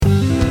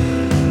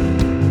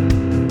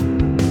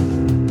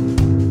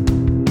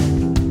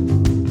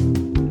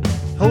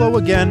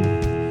Hello again,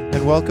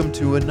 and welcome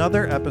to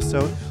another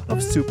episode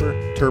of Super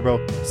Turbo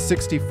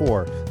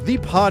 64, the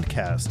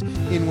podcast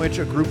in which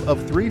a group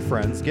of three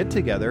friends get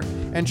together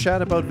and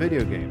chat about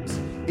video games.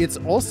 It's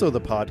also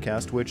the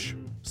podcast which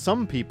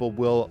some people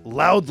will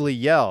loudly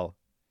yell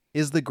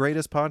is the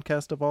greatest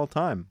podcast of all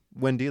time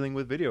when dealing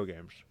with video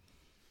games.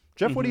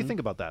 Jeff, what do you think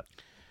about that?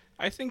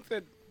 I think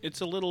that it's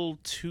a little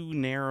too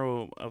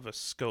narrow of a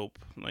scope.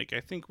 Like,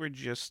 I think we're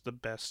just the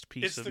best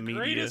piece of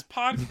media. It's the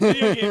greatest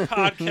video game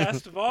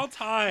podcast of all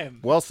time.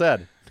 Well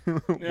said.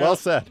 Well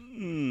said.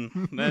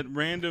 That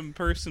random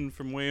person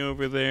from way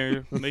over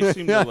there, they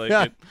seem to like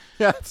it.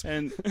 Yeah,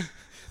 And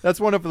that's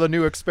one of the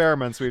new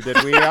experiments we did.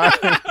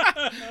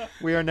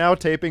 We are now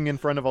taping in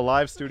front of a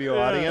live studio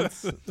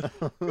audience. you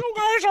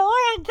guys are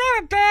really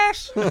good at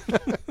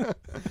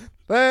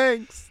this.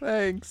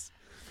 Thanks.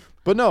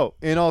 But no,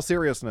 in all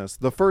seriousness,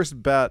 the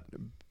first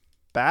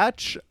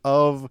batch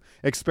of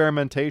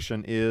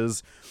experimentation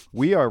is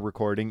we are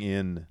recording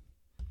in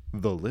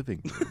the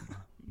living room.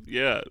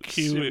 Yeah.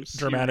 Cue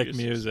dramatic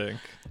serious. music.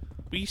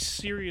 We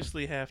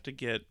seriously have to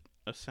get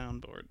a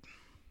soundboard.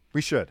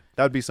 We should.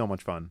 That would be so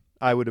much fun.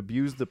 I would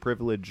abuse the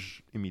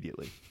privilege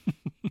immediately.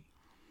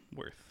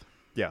 Worth.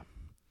 Yeah.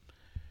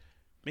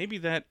 Maybe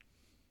that'll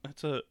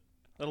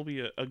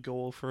be a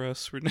goal for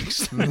us for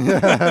next time.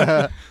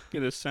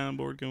 Get a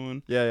soundboard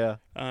going. Yeah.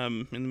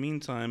 In the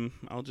meantime,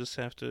 I'll just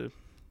have to,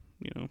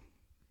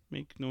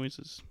 make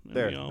noises. And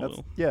There. we all That's,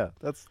 will. yeah,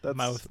 that's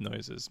Mouth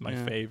noises, my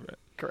favorite.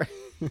 correct.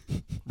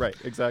 Right,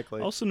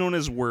 exactly. Also known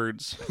as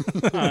words.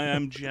 Hi,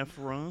 I'm Jeff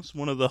Ross,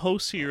 one of the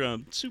hosts here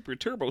on Super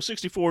Turbo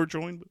 64,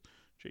 joined with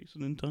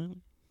Jason and Tyler.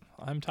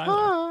 I'm Tyler.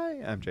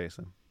 Hi, I'm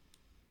Jason.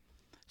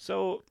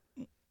 So,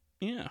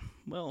 yeah,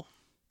 well,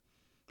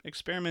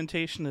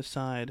 experimentation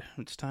aside,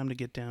 it's time to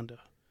get down to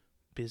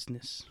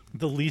business.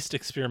 The least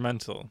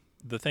experimental.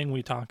 The thing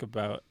we talk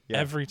about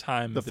every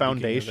time. The at beginning of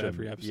foundation.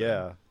 every episode.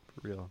 Yeah,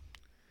 for real.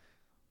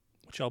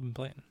 What y'all been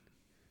playing?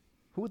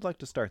 Who would like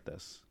to start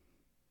this?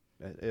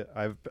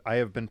 I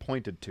have been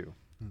pointed to.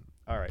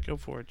 All right. Go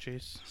for it,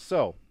 Chase.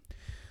 So,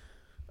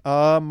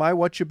 my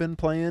what you been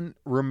playing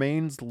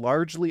remains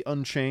largely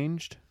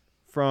unchanged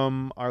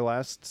from our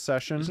last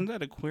session. Isn't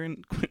that a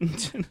Quentin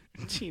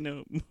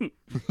Tarantino movie?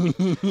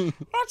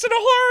 That's an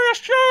hilarious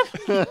joke!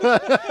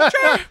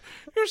 Jeff,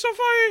 you're so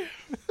funny!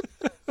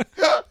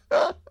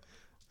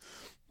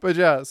 But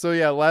yeah, so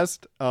yeah,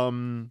 last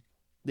time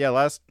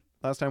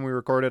we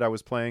recorded, I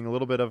was playing a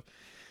little bit of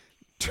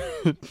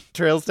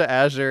Trails to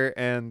Azure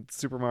and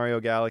Super Mario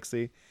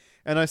Galaxy,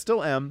 and I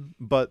still am,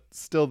 but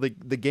still the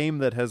game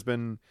that has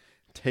been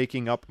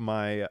taking up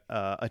my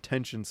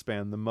attention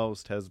span the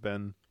most has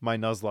been my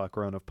Nuzlocke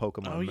run of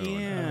Pokemon Oh, Moon.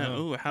 yeah.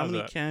 Ooh, how how's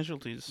many that?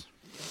 casualties?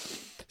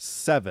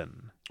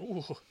 7.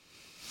 Ooh.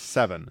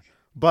 7.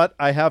 But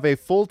I have a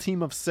full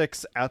team of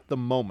 6 at the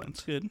moment.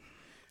 That's good.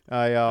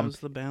 How's How's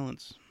the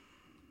balance?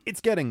 it's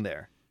getting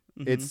there.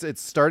 Mhm.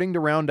 It's starting to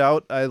round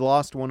out. I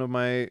lost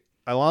my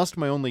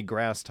only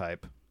grass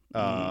type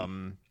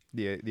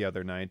the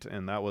other night,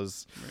 and that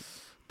was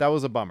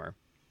a bummer.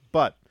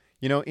 But,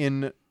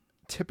 in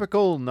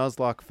typical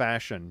Nuzlocke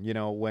fashion,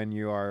 when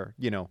you are,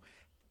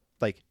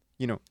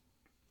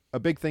 a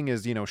big thing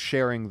is,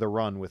 sharing the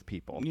run with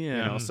people.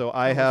 Yeah. So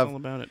Tell us all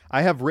about it.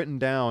 I have written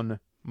down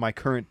my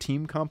current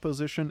team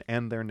composition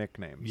and their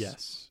nicknames.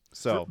 Yes.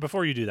 So,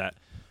 Before you do that,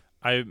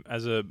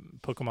 as a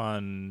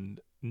Pokemon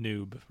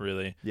noob,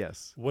 really,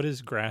 yes. what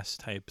is grass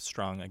type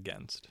strong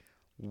against?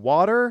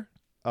 Water,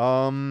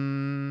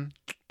 Ding,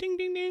 ding,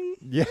 ding.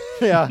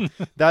 yeah,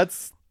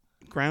 that's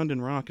Ground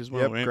and rock as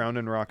well, right? ground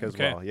and rock as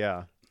Okay. well.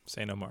 Yeah.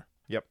 Say no more.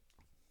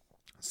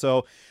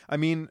 So, I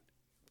mean,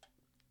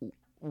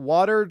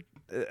 water,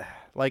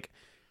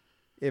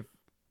 if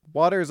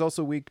water is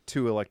also weak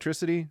to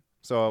electricity,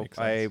 so Makes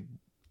I sense.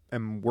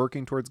 am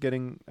working towards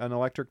getting an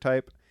electric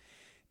type,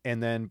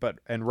 and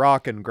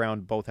rock and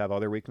ground both have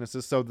other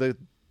weaknesses. So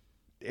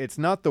it's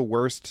not the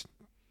worst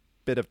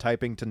bit of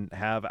typing to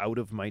have out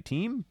of my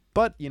team,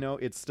 but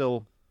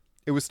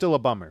it was still a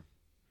bummer.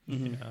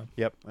 Mhm.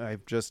 Yeah. Yep,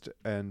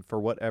 and for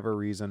whatever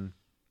reason,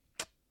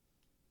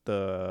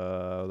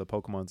 the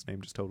Pokemon's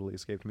name just totally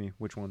escaped me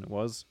which one it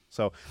was.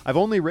 So I've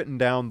only written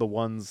down the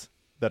ones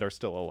that are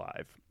still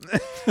alive.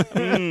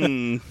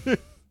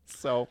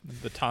 So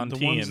The Tontine.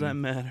 The ones that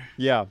matter.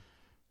 yeah.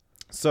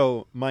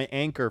 So my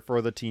anchor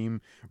for the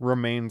team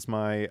remains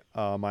my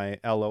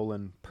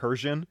Alolan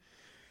Persian,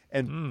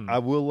 and I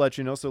will let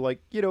you know. So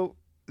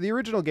the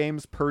original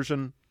game's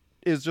Persian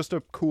is just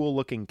a cool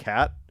looking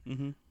cat.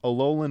 Mm-hmm.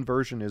 Alolan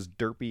version is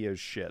derpy as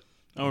shit.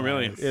 Oh,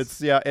 really?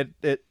 Nice.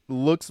 It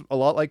looks a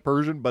lot like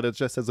Persian, but it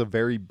just has a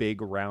very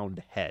big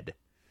round head.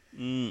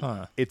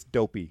 Huh. It's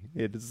dopey.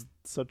 It is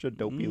such a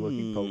dopey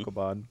looking Mm.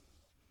 Pokemon.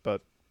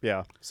 But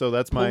yeah, so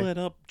that's Pull my that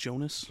up,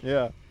 Jonas.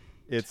 yeah.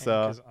 It's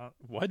Tank is on,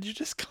 what'd you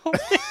just call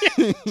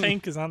me?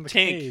 Tank is on the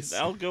Tank. case.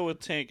 I'll go with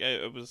Tank.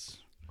 I was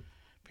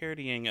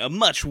parodying a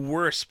much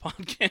worse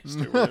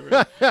podcast or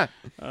whatever.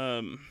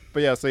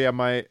 but yeah, so yeah,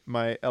 my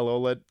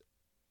Alola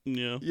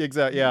Yeah.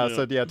 exactly yeah, Yeah.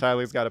 so yeah,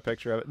 Tyler's got a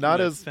picture of it. Not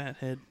That as fat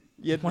head.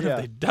 What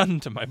have they done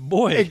to my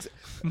boy?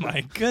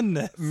 My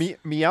goodness.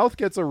 Meowth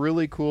gets a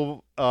really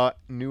cool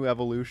new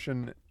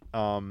evolution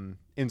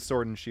in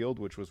Sword and Shield,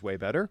 which was way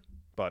better.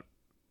 But,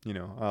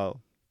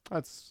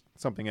 that's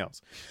something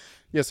else.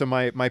 Yeah, so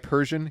my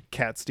Persian,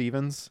 Cat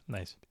Stevens.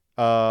 Nice.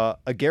 A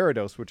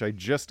Gyarados, which I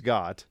just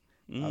got,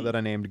 that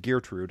I named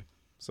Geertrude.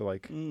 So,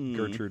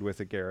 Gertrude with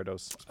a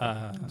Gyarados.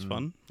 That's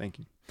fun. Thank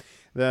you.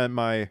 Then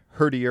my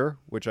Herdier,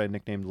 which I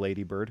nicknamed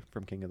Ladybird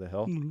from King of the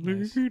Hill.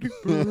 Nice.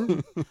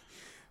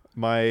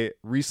 My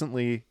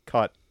recently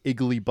caught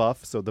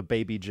Igglybuff, so the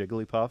baby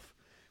Jigglypuff,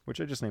 which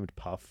I just named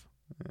Puff.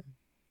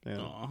 Yeah.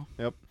 Aw.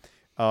 Yep.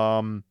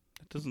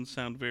 That doesn't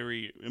sound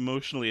very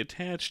emotionally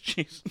attached,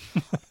 Jason.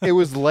 It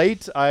was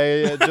late.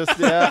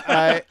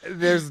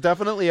 There's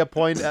definitely a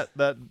point at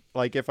that,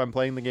 like, if I'm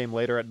playing the game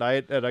later at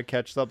night and I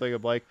catch something,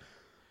 I'm like,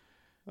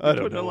 I don't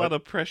Putting know. a lot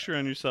of pressure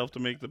on yourself to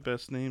make the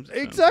best names. it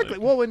sounds Exactly.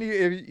 like. Well, when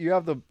you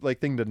have the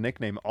thing to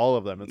nickname all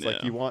of them, it's like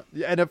Yeah. you want,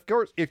 and of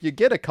course, if you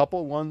get a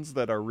couple ones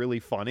that are really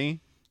funny,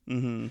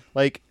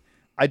 like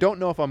I don't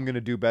know if I'm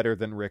gonna do better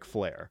than Ric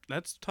Flair.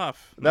 That's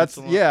tough. That's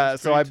so I'm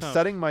I'm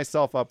setting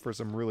myself up for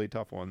some really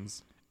tough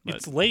ones.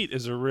 It's late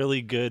is a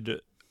really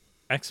good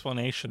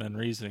explanation and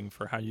reasoning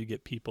for how you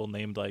get people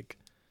named like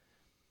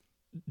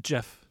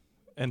Jeff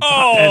and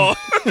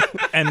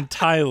and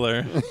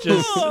Tyler.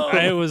 Just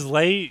I was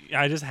late.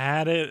 I just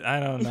had it. I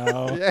don't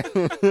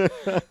know.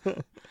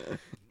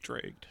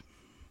 dragged.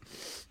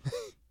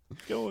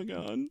 Going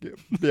on.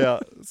 Yeah.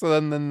 So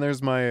then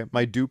there's my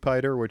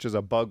Dewpider, which is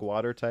a bug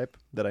water type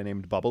that I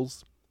named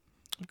Bubbles.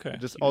 Okay.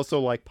 Just also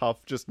like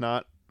Puff, just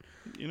not.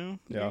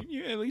 Yeah.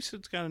 At least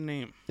it's got a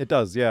name. It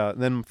does, yeah.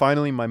 And then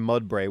finally my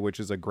Mudbray, which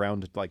is a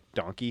ground like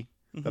donkey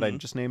that I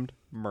just named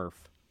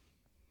Murph.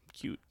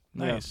 Cute.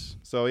 Nice. Yeah.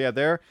 So yeah,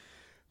 they're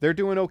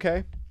doing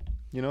okay.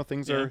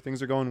 Things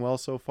are going well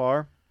so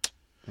far.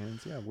 And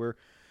yeah, we're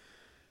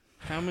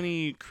How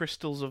many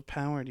crystals of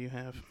power do you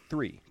have?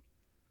 3,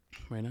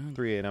 Right on.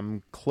 and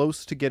I'm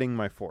close to getting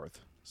my 4th.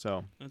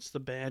 So That's the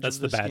badge. That's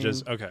of the this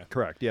badges. game. Okay.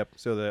 correct. Yep.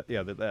 So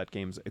that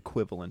game's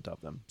equivalent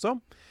of them.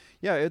 So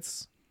yeah,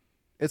 it's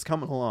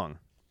coming along.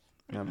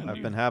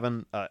 I've been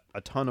having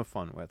a ton of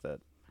fun with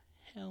it.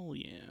 Hell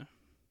yeah.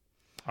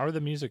 How are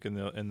the music in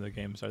the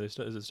games? Is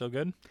it still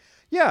good?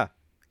 Yeah.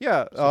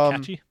 Yeah. Still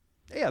catchy?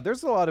 Yeah,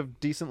 there's a lot of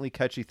decently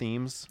catchy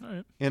themes All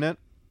right. in it.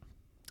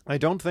 I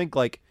don't think,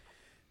 I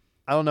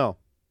don't know.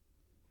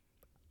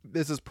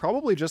 This is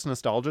probably just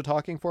nostalgia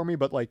talking for me,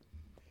 but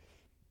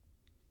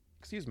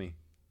excuse me,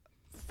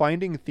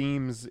 finding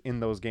themes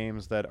in those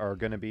games that are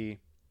going to be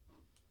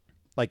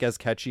as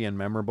catchy and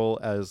memorable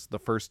as the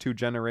first 2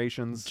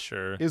 generations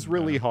Sure. is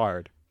really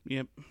hard.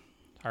 Yep.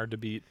 Hard to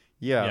beat.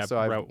 Yeah, so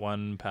Route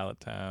 1, Pallet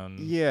Town.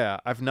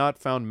 I've not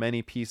found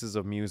many pieces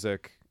of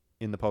music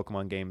in the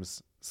Pokemon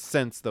games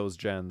since those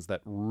gens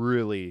that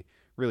really,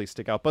 really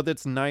stick out. But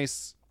it's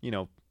nice,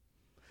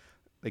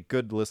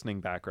 good listening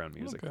background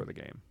music for the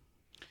game.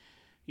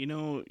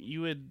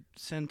 You had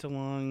sent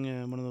along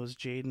one of those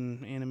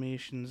Jaden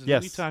animations. And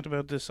Yes. We talked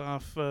about this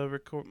off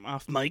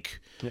mic.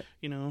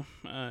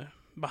 Yeah.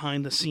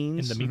 Behind the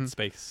scenes. In the meat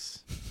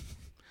space.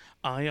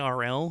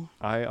 IRL.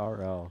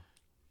 IRL.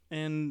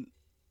 And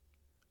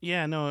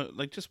yeah, no,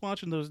 just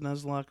watching those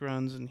Nuzlocke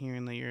runs and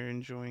hearing that you're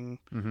enjoying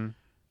them.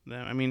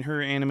 I mean,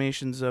 her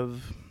animations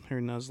of her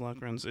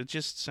Nuzlocke runs, it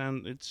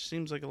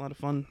seems like a lot of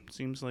fun. It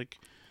seems like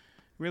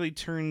really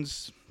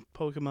turns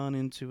Pokemon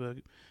into a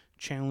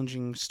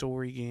challenging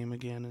story game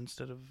again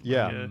instead of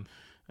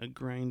a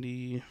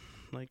grindy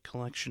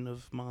collection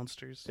of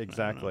monsters.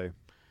 Exactly.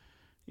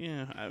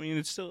 Yeah, I mean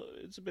it's a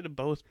bit of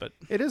both, but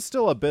It is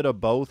still a bit of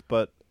both,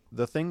 but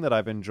the thing that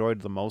I've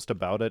enjoyed the most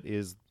about it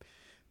is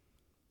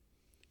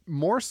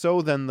more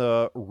so than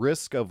the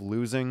risk of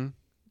losing,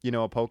 a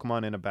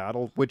Pokemon in a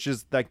battle, which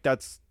is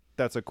that's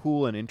a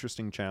cool and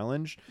interesting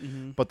challenge.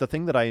 But the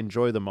thing that I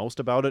enjoy the most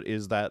about it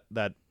is that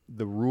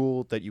the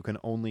rule that you can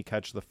only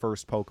catch the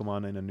first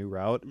Pokemon in a new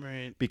route.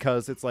 right.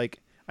 Because it's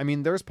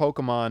there's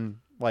Pokemon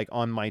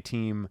on my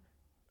team,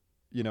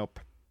 They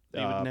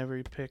would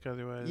never pick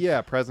otherwise.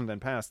 yeah, present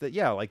and past,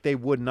 that they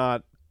would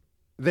not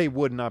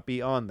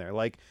be on there.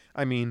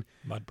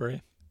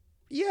 Mudbray?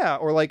 Yeah,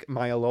 or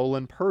my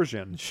Alolan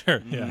Persian.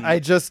 Sure, yeah.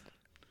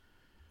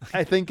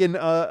 I think in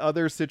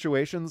other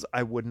situations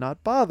I would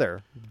not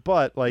bother.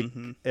 But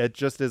it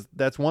just is,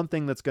 that's one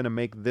thing that's going to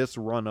make this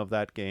run of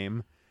that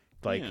game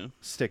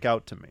stick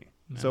out to me.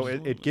 So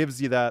it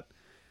gives you that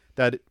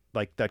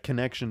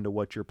connection to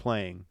what you're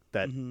playing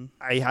that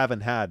I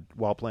haven't had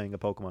while playing a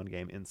Pokemon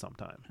game in some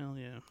time. Hell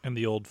yeah. And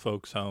the old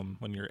folks' home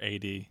when you're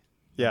 80.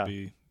 Yeah.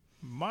 Be,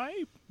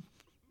 my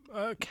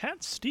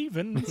Cat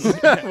Stevens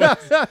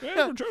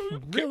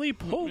really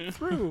pulled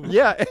through.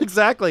 Yeah,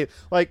 exactly.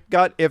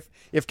 God,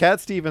 if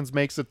Cat Stevens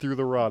makes it through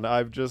the run,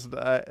 I've just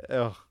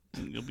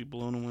You'll be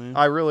blown away.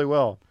 I really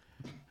will.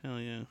 Hell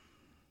yeah.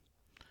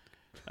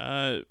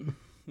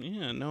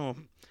 Yeah, no.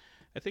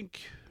 I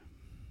think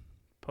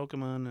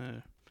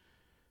Pokemon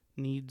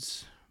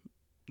needs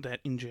that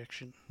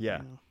injection.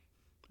 Yeah.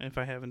 If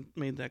I haven't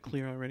made that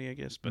clear already, I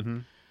guess. But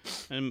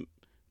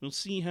we'll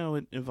see how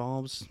it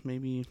evolves.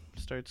 Maybe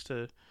starts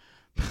to.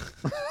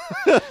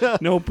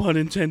 No pun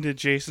intended.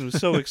 Jason was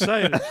so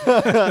excited.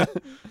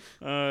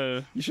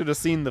 You should have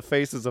seen the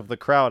faces of the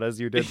crowd as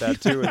you did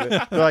that too.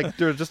 They're like,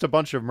 there's just a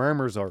bunch of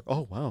murmurs or,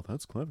 oh wow,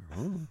 that's clever.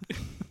 Oh.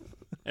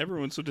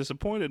 Everyone's so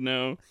disappointed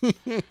now.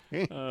 Maybe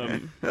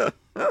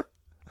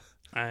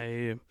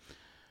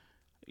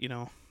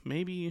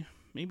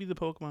the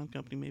Pokemon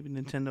Company, maybe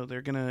Nintendo,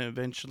 they're gonna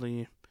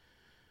eventually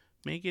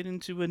make it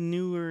into a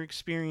newer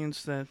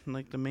experience that,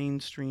 like, the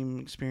mainstream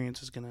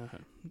experience is gonna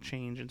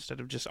change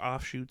instead of just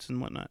offshoots and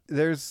whatnot.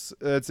 It's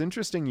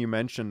interesting you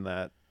mentioned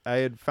that. I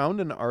had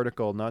found an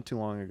article not too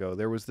long ago.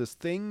 There was this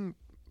thing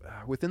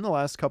within the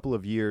last couple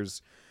of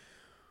years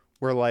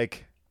where,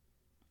 like,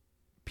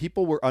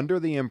 people were under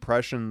the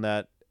impression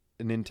that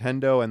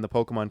Nintendo and the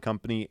Pokemon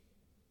Company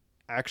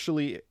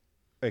actually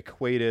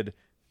equated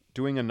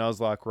doing a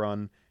Nuzlocke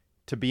run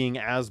to being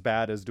as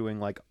bad as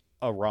doing, like,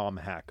 a ROM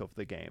hack of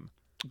the game.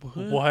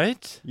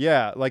 What?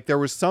 Yeah, like there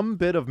was some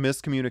bit of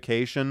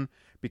miscommunication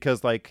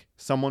because, like,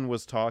 someone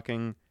was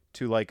talking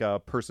to, like,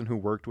 a person who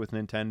worked with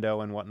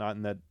Nintendo and whatnot,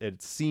 and that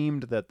it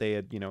seemed that they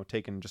had,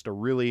 taken just a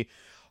really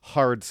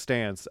hard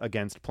stance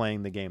against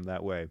playing the game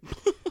that way.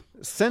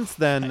 Since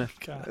then,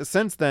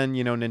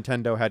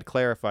 Nintendo had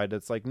clarified.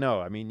 It's like, no,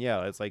 I mean,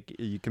 yeah, it's like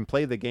you can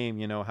play the game,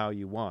 how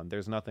you want.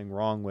 There's nothing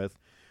wrong with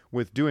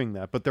doing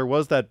that. But there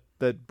was that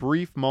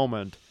brief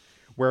moment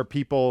where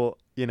people,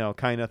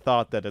 kind of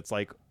thought that it's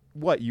like,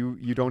 what,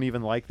 you don't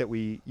even like that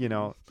we,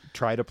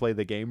 try to play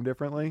the game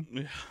differently?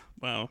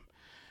 Wow.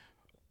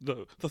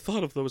 The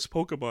thought of those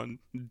Pokemon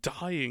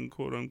dying,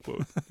 quote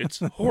unquote, it's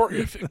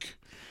horrific.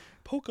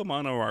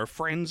 Pokemon are our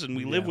friends, and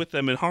we live with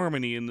them in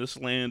harmony in this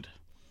land.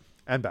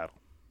 And battle.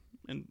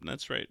 And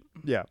that's right.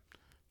 Yeah.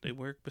 They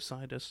work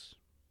beside us,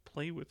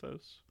 play with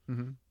us,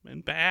 Mm-hmm.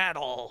 and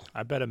battle.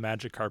 I bet a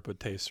Magikarp would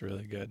taste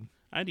really good.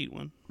 I'd eat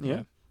one.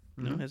 Yeah.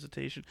 No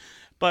hesitation.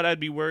 But I'd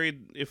be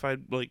worried if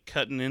I'd, like,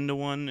 cutting into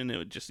one and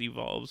it just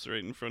evolves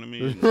right in front of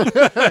me. And,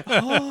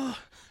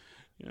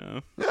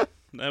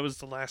 that was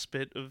the last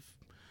bit of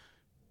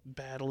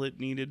battle it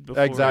needed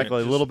before.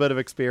 Exactly. A little bit of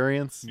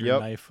experience. Your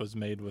Yep. knife was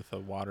made with a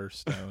water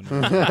stone.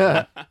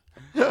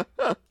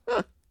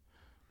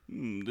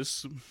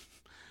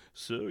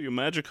 So your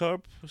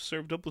Magikarp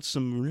served up with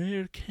some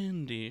rare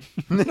candy.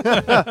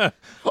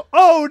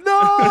 Oh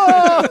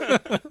no!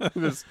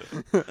 This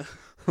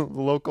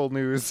local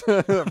news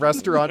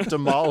restaurant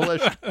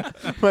demolished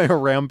by a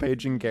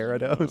rampaging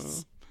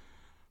Gyarados.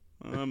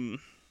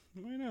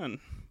 Right on.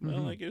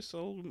 Well, I guess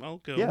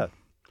I'll go. Yeah,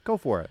 go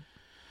for it.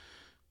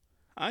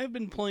 I've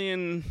been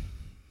playing.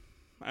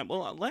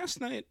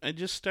 Last night I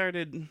just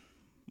started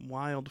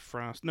Wild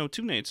Frost. No,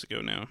 2 nights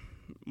ago now.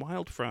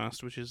 Wild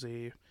Frost, which is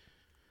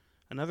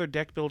another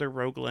deck builder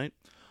roguelite.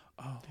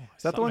 Oh,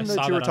 is that the one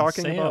that you were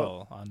talking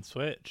about on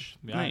Switch?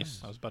 Yeah,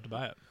 Nice. I was about to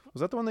buy it. Was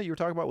that the one that you were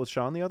talking about with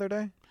Sean the other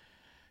day?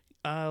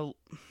 I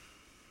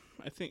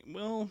think.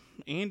 Well,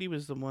 Andy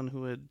was the one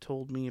who had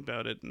told me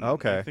about it. And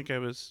Okay. I think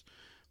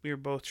we were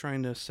both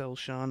trying to sell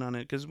Sean on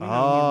it because we know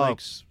Oh. he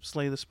likes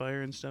Slay the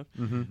Spire and stuff.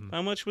 Mm-hmm.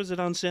 How much was it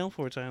on sale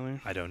for,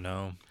 Tyler? I don't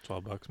know.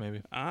 $12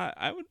 maybe.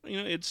 I would,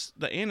 it's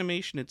the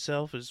animation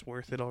itself is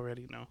worth it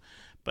already. No,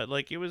 but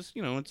like it was,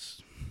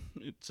 it's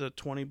a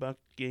 $20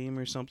 game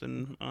or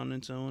something on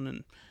its own.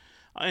 And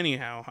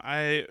anyhow,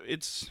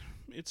 it's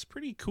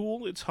pretty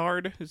cool. It's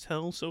hard as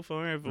hell so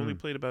far. I've only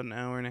played about an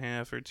hour and a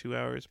half or 2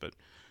 hours, but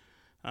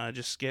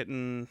just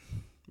getting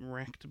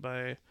wrecked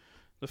by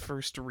the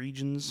first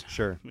regions.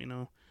 Sure.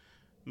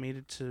 Made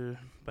it to,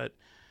 but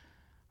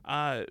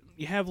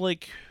you have,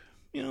 like,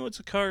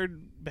 it's a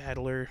card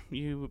battler.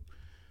 The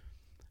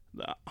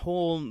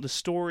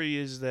story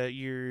is that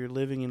you're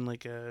living in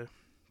like a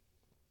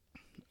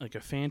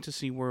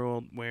fantasy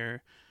world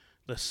where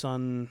the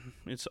sun,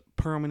 it's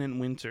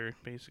permanent winter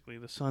basically.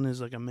 The sun is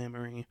like a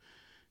memory,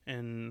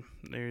 and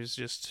there's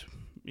just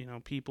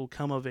people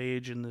come of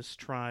age in this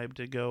tribe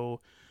to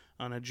go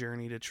on a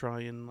journey to try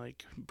and,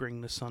 like,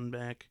 bring the sun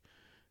back.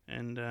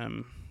 And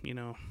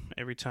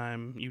every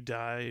time you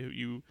die,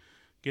 you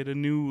get a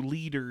new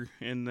leader,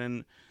 and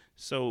then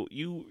so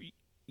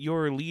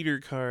your leader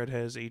card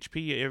has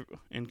HP,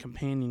 and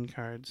companion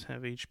cards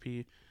have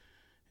HP,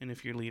 and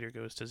if your leader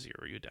goes to 0,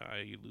 you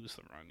die, you lose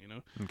the run.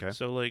 Okay.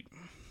 So, like,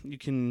 you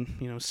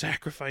can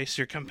sacrifice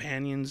your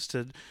companions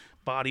to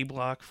body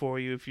block for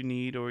you if you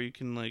need, or you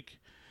can, like,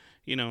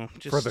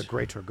 just For the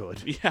greater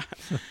good. yeah,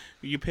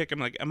 you pick. I'm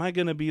like, am I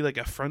gonna be like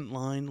a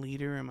frontline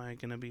leader? Am I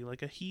gonna be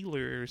like a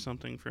healer or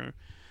something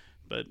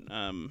But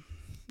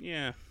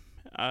yeah,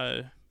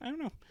 I don't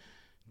know.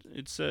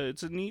 It's a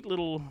neat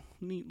little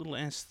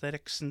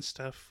aesthetics and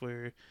stuff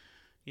where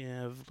you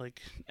have,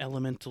 like,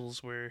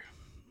 elementals where,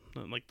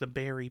 like, the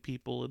berry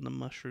people and the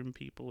mushroom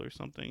people or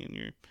something,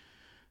 and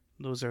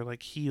those are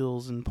like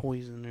heals and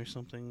poison or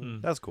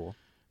something. That's cool.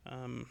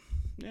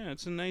 Yeah,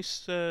 it's a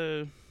nice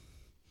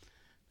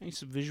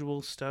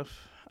visual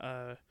stuff.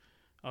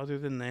 Other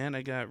than that,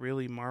 I got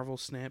really Marvel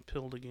Snap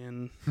pilled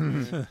again.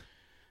 I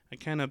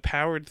kind of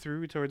powered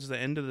through towards the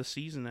end of the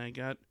season. I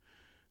got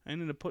I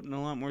ended up putting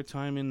a lot more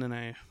time in than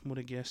I would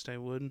have guessed I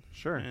would.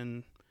 Sure.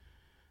 And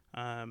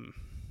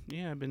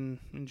yeah, I've been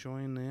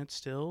enjoying that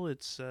still.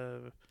 It's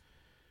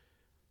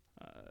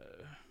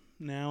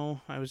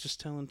now I was just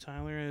telling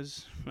Tyler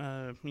as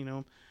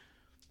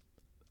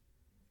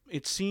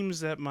it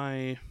seems that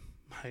my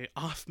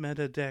off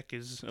meta deck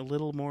is a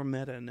little more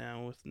meta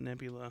now with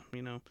Nebula,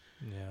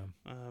 Yeah.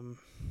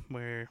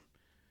 where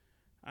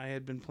I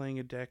had been playing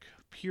a deck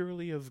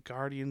purely of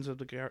Guardians of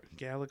the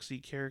Galaxy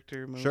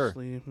character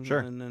mostly, Sure.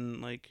 and then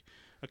like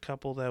a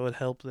couple that would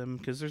help them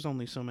because there's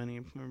only so many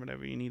or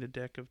whatever. You need a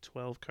deck of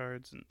 12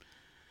 cards,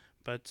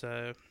 but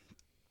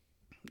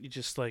you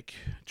just like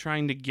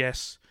trying to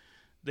guess.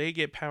 They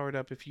get powered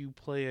up if you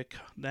play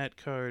that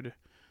card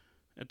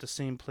at the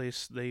same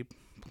place they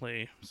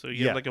play. So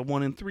you have like a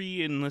 1 and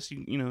 3, unless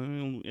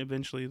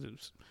eventually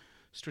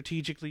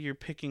strategically you're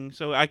picking.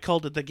 So I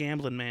called it the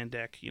Gambling Man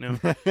deck.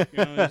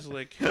 It's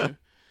like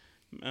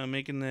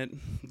making that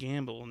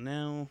gamble.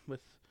 Now with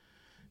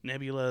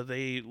Nebula,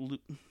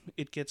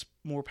 it gets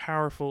more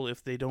powerful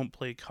if they don't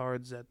play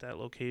cards at that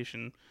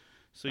location.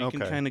 So you can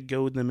kind of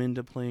goad them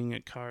into playing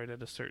a card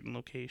at a certain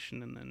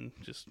location and then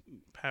just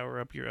power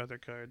up your other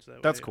cards that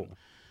way. That's cool.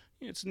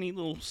 Yeah, it's a neat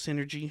little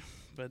synergy.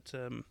 But,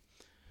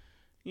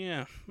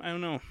 yeah, I don't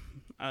know.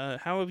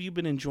 How have you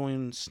been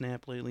enjoying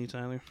Snap lately,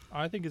 Tyler?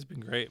 I think it's been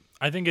great.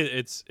 I think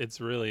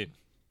it's really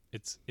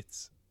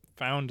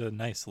found a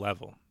nice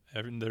level.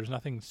 There's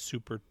nothing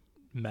super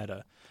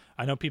meta.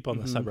 I know people on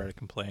the subreddit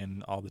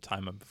complain all the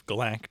time of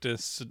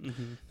Galactus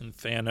and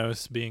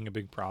Thanos being a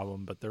big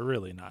problem, but they're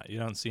really not. You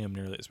don't see them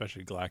nearly,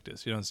 especially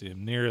Galactus. You don't see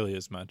him nearly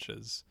as much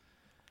as.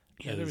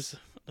 Yeah, there was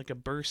like a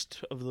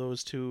burst of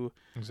those two,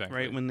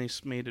 right when they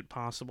made it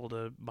possible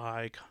to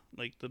buy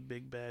like the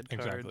big bad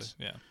cards.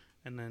 Exactly. Yeah.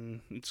 And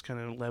then it's kind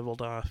of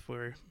leveled off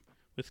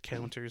with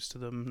counters to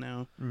them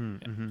now.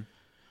 Mm-hmm.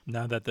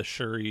 Now that the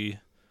Shuri,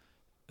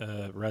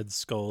 Red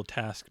Skull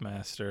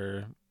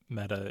Taskmaster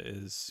meta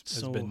has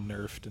been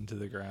nerfed into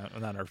the ground.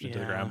 Well, not nerfed into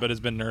the ground, but has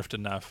been nerfed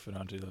enough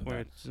where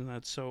it's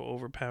not so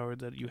overpowered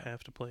that you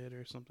have to play it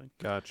or something.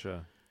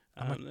 Gotcha.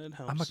 That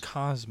helps. I'm a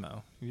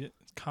Cosmo.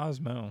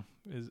 Cosmo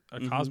is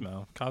a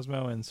Cosmo.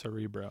 Cosmo and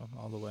Cerebro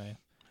all the way.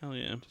 Hell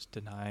yeah. Just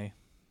deny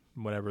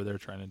whatever they're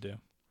trying to do.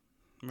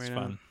 It's Right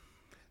fun. on.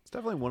 It's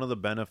definitely one of the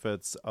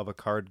benefits of a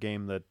card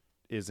game that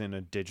is in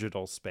a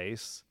digital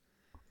space.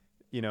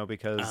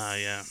 Because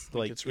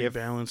like it's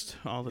rebalanced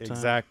all the time.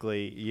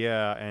 Exactly,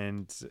 yeah,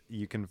 and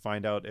you can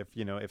find out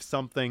if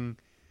something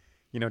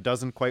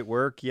doesn't quite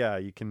work. Yeah,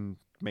 you can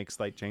make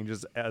slight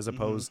changes as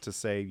opposed to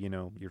say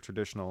your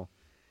traditional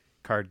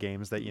card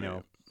games that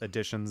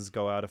editions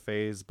go out of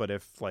phase. But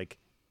if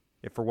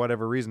for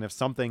whatever reason if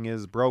something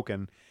is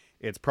broken,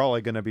 it's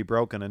probably going to be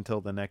broken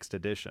until the next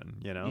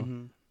edition.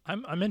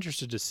 I'm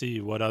interested to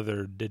see what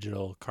other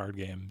digital card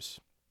games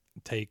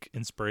take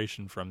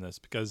inspiration from this,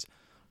 because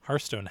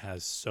Hearthstone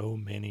has so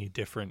many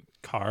different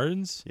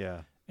cards.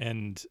 Yeah.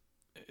 And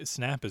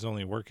Snap is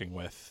only working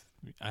with,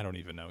 I don't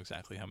even know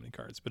exactly how many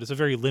cards, but it's a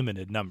very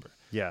limited number.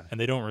 Yeah. And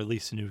they don't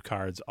release new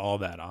cards all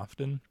that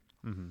often.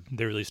 Mm-hmm.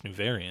 They release new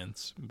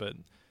variants, but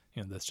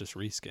that's just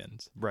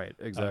reskins. Right,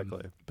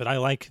 exactly. But I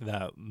like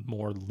that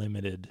more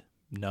limited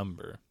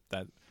number.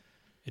 That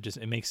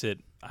it makes it,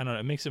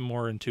 it makes it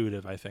more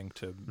intuitive, I think,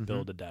 to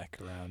build a deck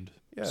around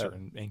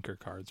certain anchor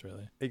cards,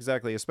 really.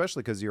 Exactly,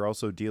 especially because you're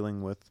also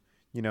dealing with,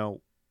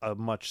 a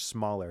much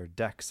smaller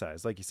deck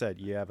size. Like you said,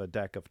 you have a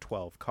deck of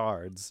 12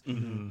 cards,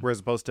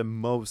 whereas opposed to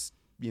most,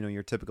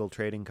 your typical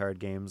trading card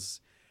games,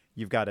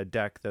 you've got a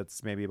deck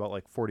that's maybe about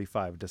like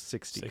 45 to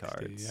 60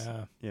 cards.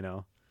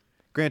 Yeah.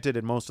 Granted,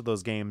 in most of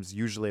those games,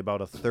 usually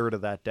about a third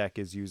of that deck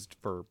is used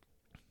for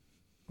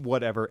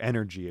whatever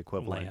energy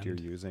equivalent you're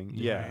using.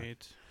 Yeah.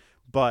 Right.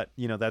 But,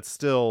 that's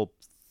still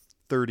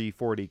 30,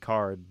 40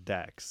 card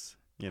decks.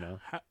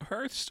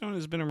 Hearthstone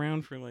has been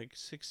around for like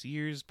 6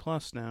 years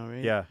plus now,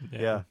 right?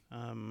 Yeah.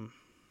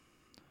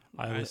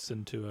 I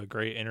listened to a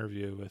great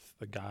interview with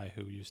the guy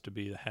who used to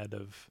be the head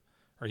of,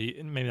 or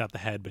he maybe not the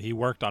head, but he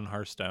worked on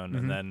Hearthstone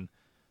and then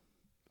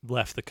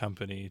left the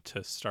company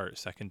to start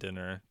Second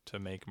Dinner to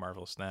make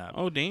Marvel Snap.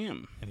 Oh,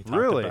 damn! And he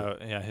talked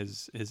about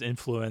his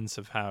influence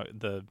of how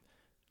the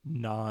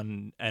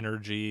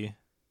non-energy.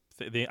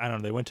 They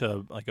went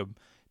to like a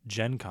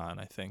Gen Con,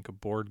 I think, a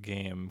board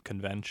game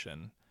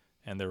convention.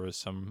 And there was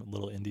some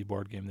little indie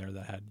board game there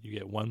that had you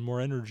get one more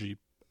energy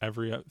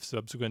every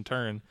subsequent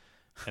turn,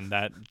 and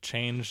that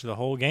changed the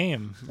whole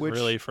game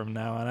really from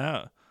now on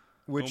out.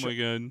 Which, oh my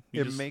god,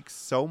 it makes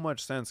so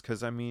much sense because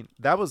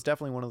that was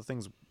definitely one of the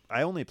things.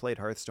 I only played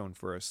Hearthstone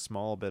for a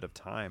small bit of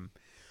time,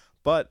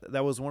 but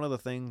that was one of the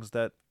things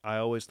that I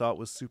always thought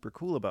was super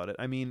cool about it.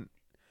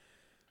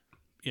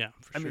 Yeah,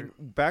 for sure.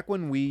 Back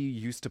when we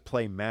used to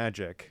play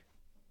Magic,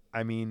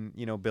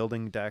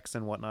 building decks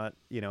and whatnot,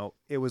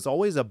 it was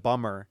always a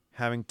bummer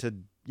having to,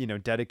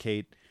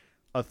 dedicate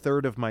a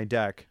third of my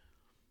deck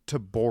to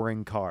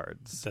boring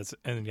cards.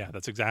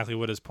 That's exactly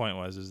what his point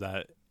was, is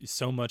that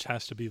so much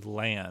has to be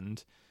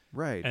land.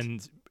 Right.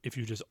 And if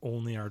you just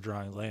only are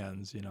drawing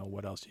lands,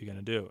 what else are you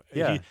going to do?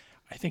 Yeah.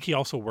 I think he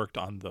also worked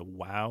on the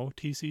WoW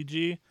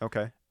TCG.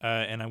 Okay.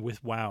 And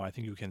with WoW, I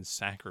think you can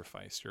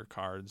sacrifice your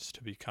cards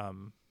to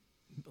become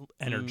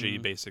energy,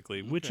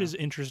 basically, which okay. is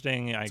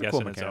interesting, I It's a guess,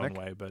 cool in its mechanic.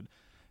 own way. But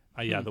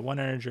the 1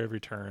 energy every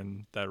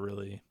turn, that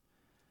really,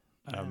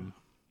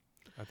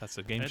 that's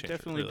a game That changer.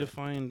 definitely really.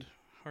 defined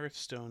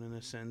Hearthstone in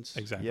a sense.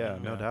 Exactly. Yeah,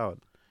 no doubt.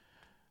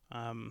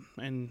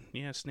 And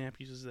Snap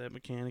uses that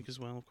mechanic as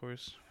well, of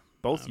course.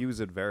 Both use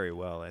it very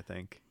well, I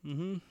think.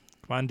 Mm-hmm.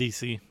 Come on,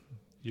 DC.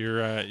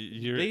 You're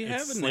They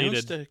have it's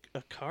announced slated.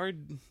 a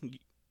card,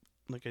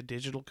 like a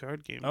digital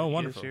card game. Oh, Did you guys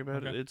wonderful. hear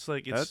about it? Okay. It's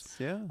like That's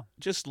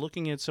just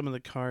looking at some of the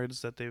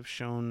cards that they've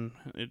shown,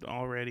 it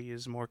already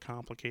is more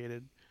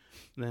complicated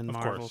than Of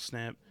Marvel course.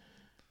 Snap.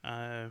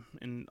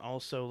 And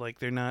also, like,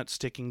 they're not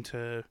sticking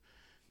to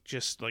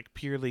just like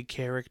purely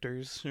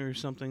characters or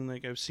something.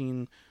 Like, I've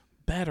seen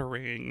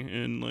Batarang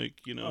and like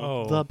the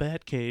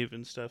Batcave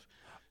and stuff.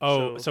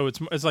 Oh, so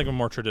it's like a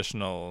more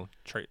traditional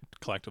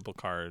collectible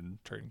card,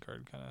 trading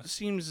card kind of.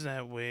 Seems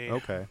that way.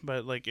 okay.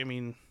 But like, I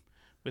mean,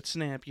 with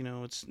Snap,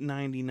 it's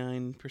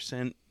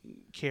 99%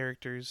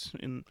 characters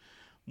in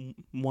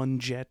one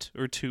jet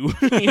or two.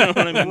 You know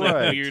what I mean? Like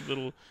Right. weird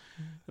little,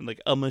 like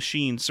a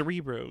machine,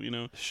 Cerebro.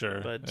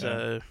 Sure. But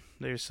yeah.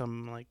 there's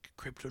some like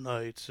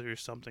Kryptonites or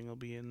something will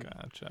be in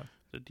Gotcha.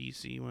 the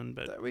DC one.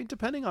 But I mean,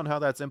 depending on how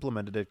that's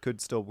implemented, it could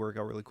still work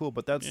out really cool.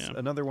 But that's Yeah.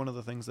 another one of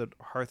the things that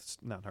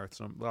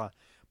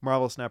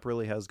Marvel Snap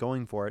really has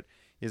going for it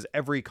is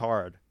every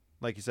card,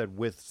 like you said,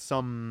 with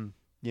some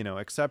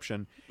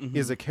exception,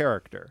 is a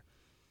character.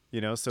 So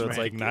it's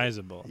like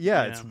Recognizable.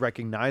 yeah, Yeah. it's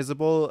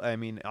recognizable. I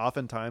mean,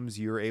 oftentimes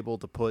you're able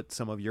to put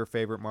some of your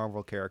favorite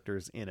Marvel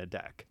characters in a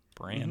deck.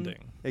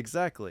 Branding.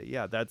 Exactly.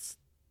 Yeah,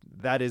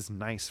 that is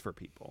nice for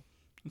people.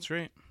 That's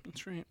right.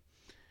 That's right.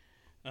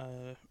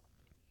 I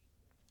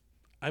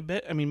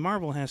mean,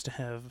 Marvel has to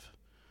have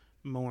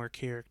more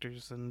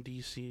characters than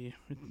DC,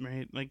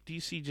 right? Like,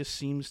 DC just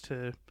seems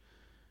to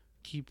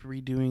keep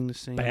redoing the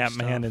same Batman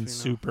stuff, and you know?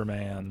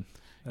 Superman.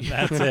 And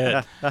that's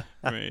it.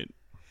 Right.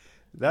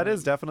 That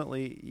is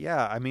definitely,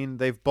 yeah. I mean,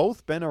 they've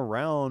both been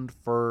around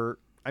for.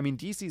 I mean,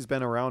 DC's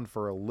been around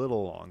for a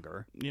little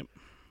longer. Yep.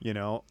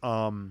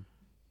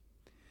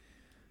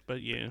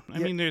 But yeah, I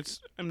Yeah. mean,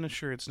 I'm not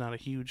sure it's not a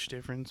huge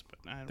difference, but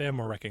I don't They have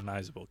more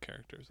recognizable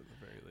characters at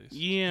the very least.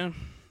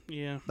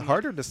 Yeah.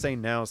 Harder to say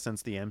now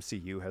since the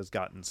MCU has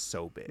gotten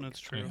so big. That's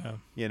true.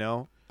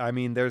 Yeah. I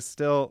mean, there's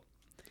still.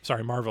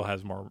 Sorry, Marvel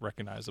has more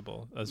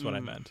recognizable. That's what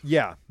I meant.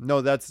 Yeah,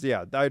 no, that's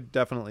I'd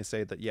definitely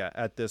say that. Yeah,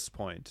 at this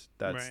point,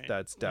 that's Right.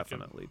 that's Like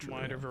definitely a true.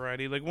 wider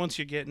variety. Like once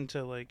you get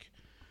into like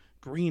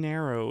Green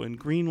Arrow and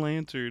Green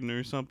Lantern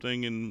or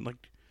something, and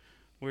like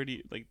where do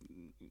you like?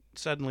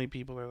 Suddenly,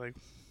 people are like,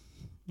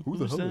 Who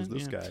the "Who's hell is that?"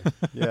 this Yeah.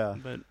 guy? Yeah,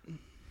 But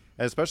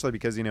especially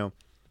because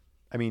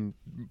I mean,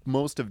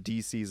 most of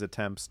DC's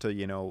attempts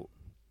to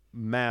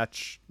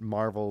match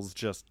Marvel's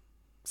just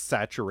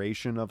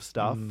saturation of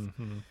stuff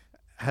Mhm.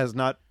 has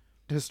not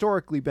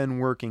historically been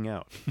working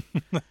out.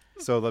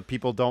 So that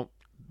people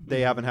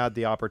they haven't had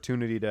the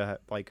opportunity to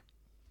like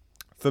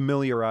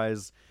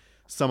familiarize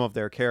some of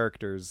their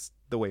characters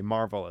the way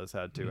Marvel has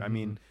had to. I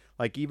mean,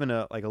 like even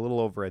a little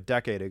over a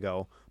decade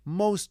ago,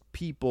 most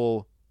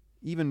people,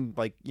 even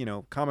like,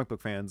 comic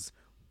book fans,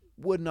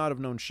 would not have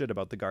known shit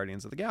about the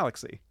Guardians of the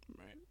Galaxy.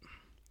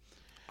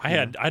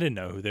 I didn't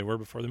know who they were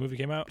before the movie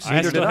came out.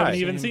 Neither still did haven't I.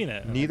 even seen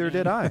it. Neither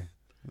did I.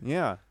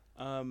 Yeah.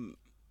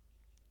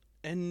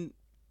 and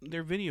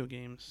they're video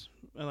games.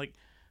 Like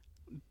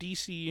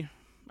DC,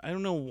 I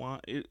don't know why.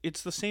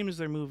 It's the same as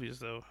their movies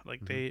though.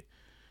 Like they're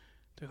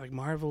like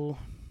Marvel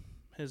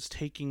has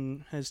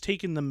taken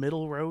the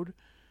middle road.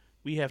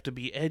 We have to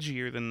be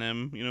edgier than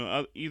them.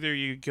 Either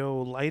you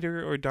go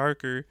lighter or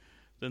darker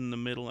than the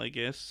middle, I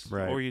guess,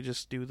 Right. or you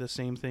just do the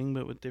same thing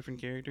but with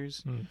different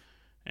characters.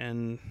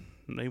 And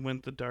they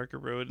went the darker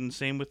road, and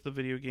same with the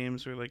video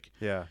games, where like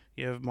Yeah.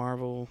 you have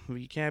Marvel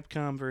v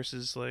Capcom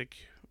versus like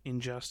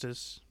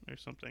Injustice or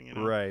something,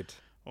 Right.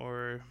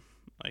 or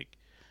like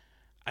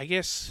I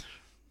guess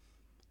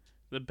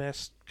the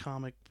best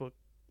comic book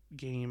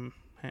game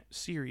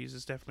series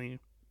is definitely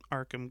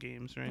Arkham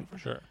games, right? For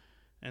sure.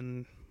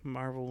 And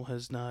Marvel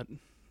has not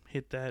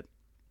hit that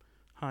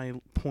high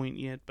point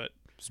yet, but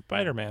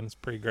Spider-Man's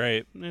pretty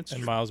great. it's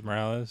And Miles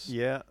Morales.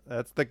 Yeah,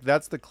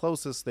 that's the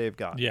closest they've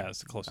got. Yeah, it's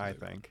the closest. I they've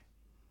got. think.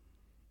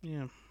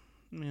 yeah,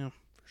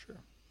 For sure.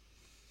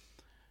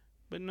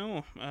 but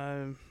no.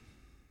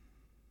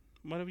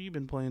 What have you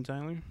been playing,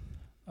 Tyler?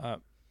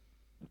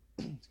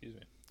 Excuse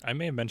me. I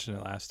may have mentioned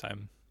it last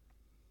time,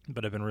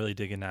 but I've been really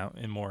digging out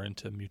and more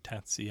into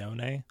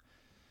Mutazione,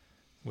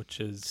 which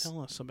is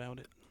Tell us about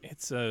it.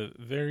 it's a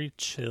very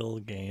chill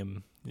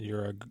game.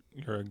 You're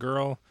a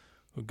girl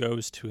who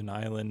goes to an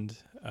island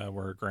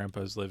where her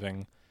grandpa's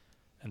living,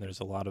 and there's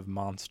a lot of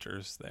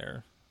monsters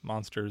there.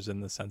 Monsters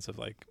in the sense of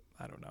like,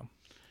 I don't know.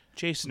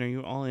 Jason, are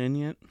you all in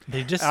yet?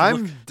 They just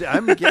I'm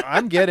look,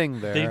 I'm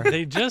getting there.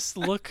 they just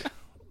look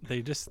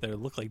they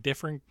look like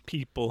different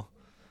people.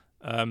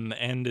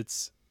 And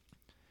it's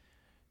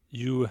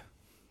you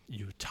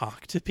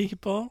talk to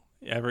people.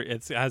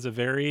 It has a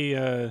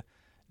very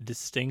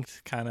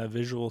distinct kind of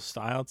visual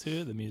style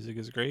to it. The music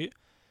is great.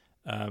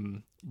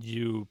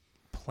 You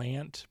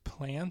plant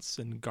plants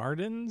and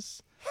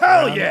gardens.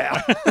 Hell around-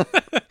 yeah!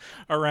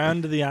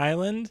 around the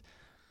island.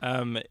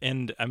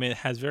 And I mean, it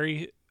has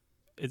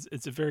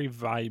it's a very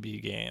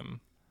vibey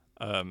game.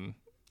 And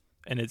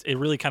it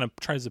really kind of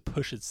tries to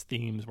push its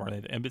themes more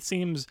than, and it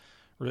seems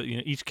really,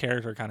 each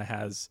character kind of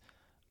has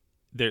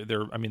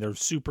they're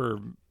super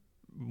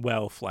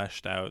well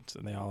fleshed out,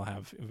 and they all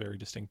have a very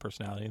distinct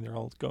personality, and they're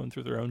all going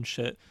through their own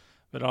shit.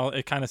 But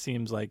it kind of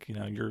seems like,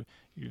 you're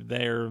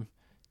there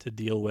to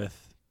deal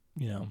with,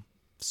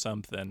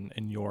 something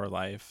in your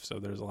life. So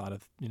there's a lot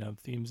of,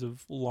 themes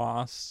of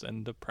loss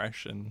and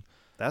depression.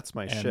 That's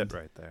my And shit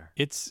right there.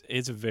 It's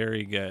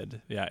very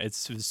good. Yeah, it's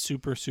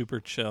super, super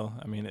chill.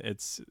 I mean,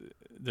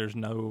 there's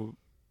no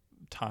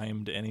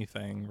timed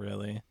anything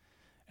really.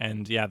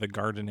 And yeah, the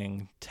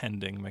gardening,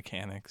 tending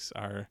mechanics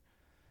are,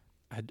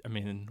 I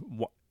mean,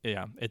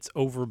 it's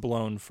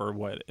overblown for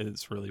what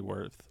it's really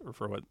worth, or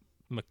for what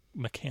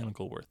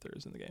mechanical worth there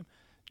is in the game.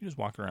 You just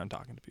walk around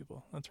talking to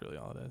people. That's really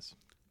all it is.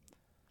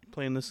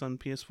 Playing this on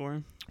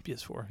PS4.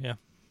 PS4, yeah.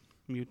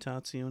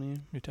 Mutazione.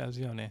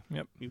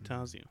 Yep.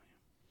 Mutazio.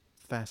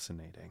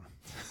 Fascinating.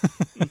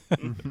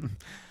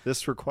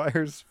 This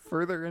requires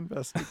further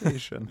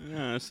investigation.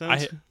 Yeah, it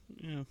sounds.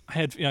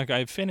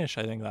 I finished.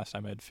 I think last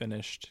time I had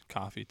finished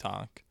Coffee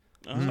Talk.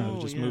 Oh, So I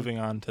was just yeah. moving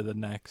on to the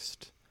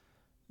next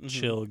Mhm.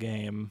 chill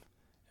game.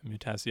 And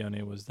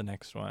Mutazione was the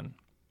next one.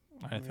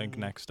 I think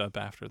Yeah. next up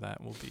after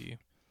that will be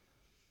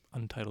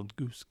Untitled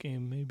Goose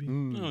Game, maybe.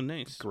 Mm, Oh,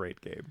 nice.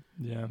 Great game.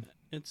 Yeah.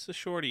 It's a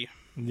shorty.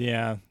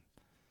 Yeah.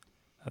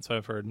 That's what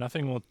I've heard.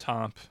 Nothing will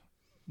top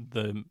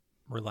the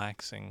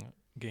relaxing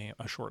game,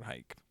 A Short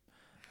Hike.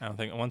 I don't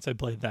think once I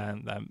played that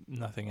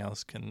nothing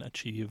else can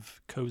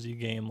achieve cozy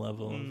game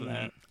level of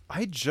that.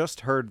 I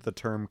just heard the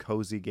term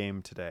cozy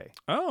game today.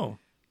 Oh.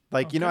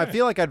 Like, I Okay.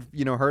 feel like I'd,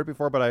 heard it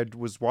before, but I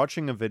was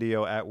watching a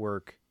video at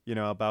work,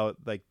 about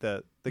like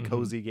the Mhm.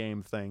 cozy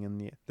game thing.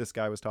 And this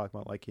guy was talking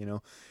about like,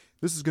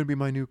 this is going to be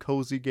my new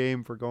cozy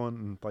game for going,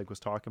 and like was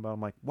talking about,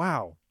 I'm like,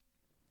 wow,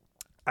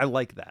 I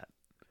like that.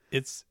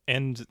 They're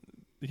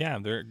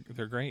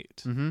great.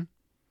 Mm-hmm.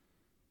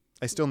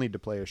 I still need to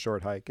play A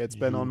Short Hike. It's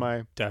been on You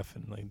my,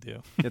 definitely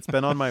do. it's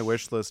been on my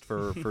wish list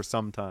for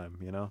some time,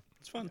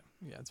 It's fun.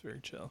 Yeah, it's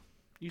very chill.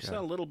 You Okay. saw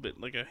a little bit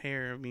like a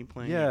hair of me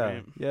playing. Yeah, it,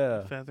 right?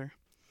 yeah. Feather.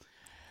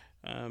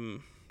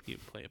 You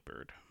play a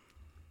bird.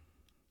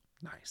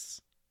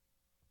 Nice.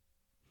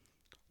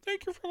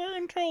 Thank you for the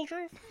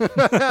indulgence.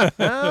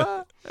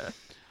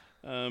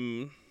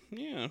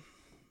 Yeah.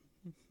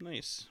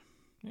 Nice.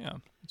 Yeah,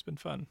 it's been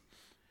fun.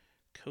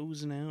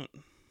 Cozying out.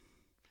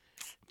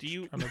 Do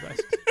you? Try my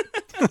best.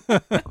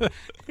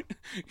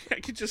 I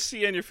could just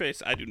see on your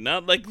face. I do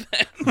not like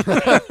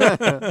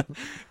that.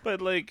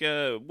 But like,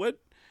 what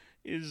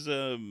is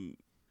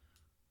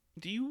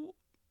Do you?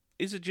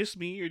 Is it just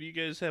me, or do you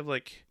guys have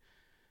like?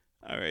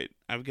 All right,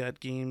 I've got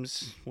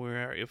games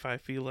where if I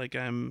feel like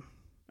I'm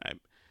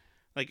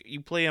like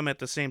you play them at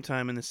the same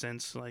time in the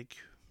sense like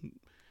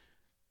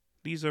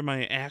these are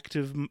my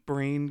active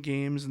brain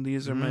games and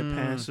these are my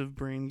passive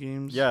brain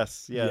games.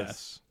 Yes.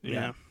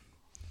 Yeah.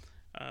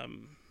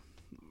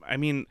 I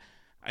mean,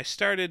 I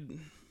started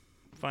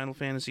Final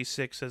Fantasy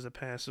VI as a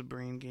passive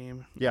brain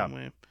game. Yeah.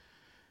 Anyway,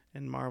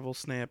 and Marvel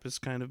Snap has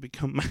kind of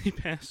become my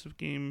passive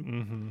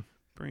game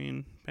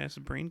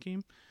passive brain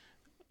game.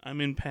 I'm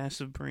in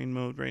passive brain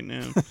mode right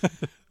now.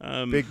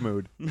 Big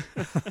mood.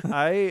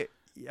 I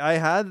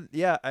had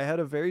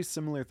a very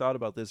similar thought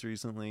about this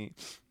recently,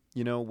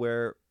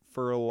 where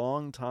for a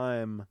long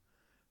time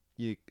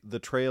the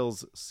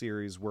Trails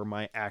series were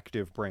my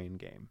active brain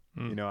game.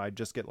 I'd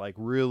just get like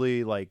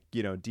really like,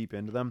 deep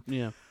into them.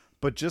 Yeah.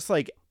 But just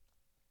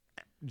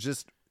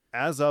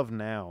as of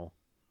now,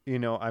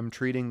 I'm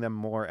treating them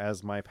more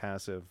as my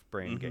passive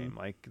brain game.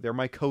 Like they're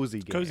my cozy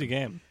game. Cozy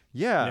game.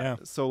 Yeah.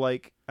 So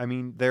like, I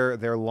mean,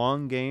 they're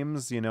long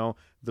games,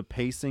 the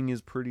pacing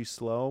is pretty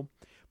slow,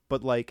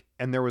 but like,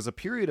 and there was a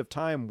period of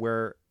time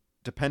where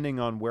depending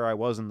on where I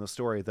was in the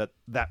story that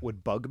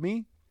would bug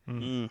me.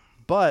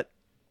 But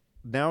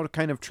now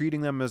kind of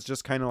treating them as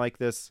just kind of like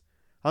this,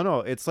 I don't know,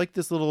 it's like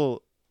this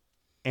little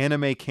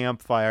anime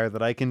campfire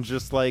that I can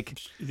just like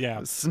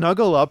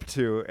snuggle up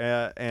to.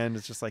 And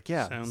it's just like,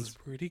 yeah, Sounds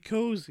pretty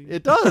cozy.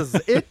 it does.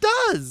 It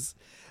does.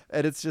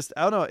 And it's just,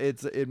 I don't know.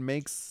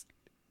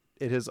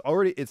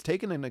 It's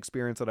taken an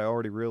experience that I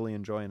already really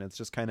enjoy, and it's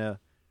just kind of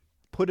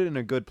put it in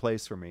a good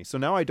place for me. So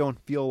now I don't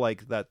feel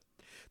like that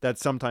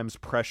sometimes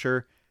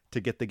pressure to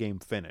get the game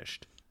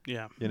finished.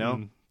 Yeah.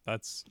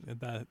 That's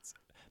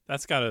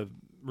got to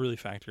really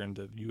factor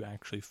into you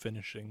actually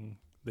finishing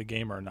the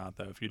game or not,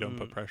 though, if you don't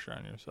put pressure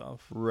on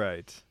yourself.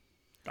 Right.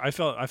 I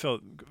felt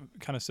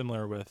kind of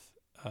similar with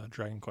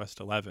Dragon Quest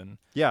XI.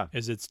 Yeah.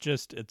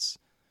 It's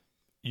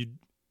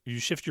you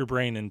shift your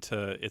brain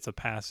into it's a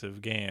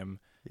passive game.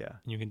 Yeah.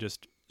 You can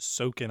just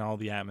soak in all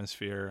the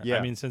atmosphere. Yeah.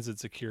 I mean, since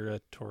it's Akira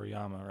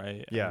Toriyama,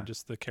 right? Yeah. And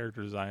just the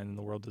character design and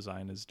the world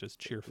design is just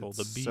cheerful It's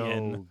to be so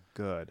in.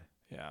 good.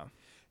 Yeah.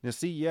 Now,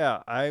 see,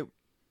 yeah, I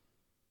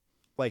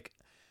like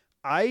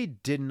I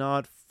did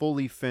not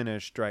fully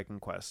finish Dragon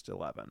Quest XI.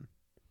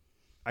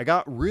 I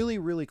got really,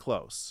 really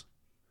close.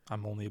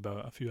 I'm only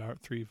about a few hours,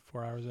 3-4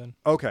 hours in.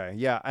 Okay,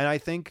 yeah, and I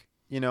think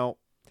there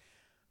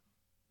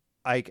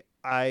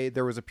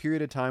was a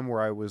period of time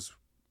where I was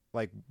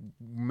like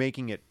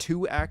making it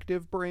too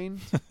active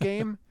brain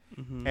game,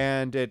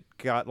 and it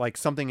got like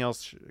something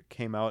else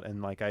came out,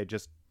 and like I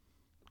just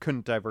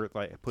couldn't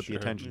put the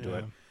attention to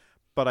it.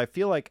 But I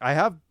feel like I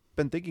have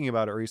been thinking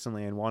about it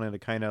recently and wanted to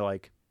kind of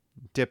like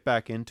dip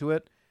back into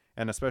it,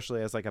 and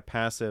especially as like a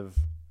passive.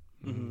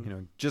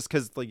 Just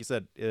because, like you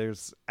said,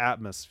 there's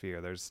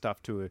atmosphere, there's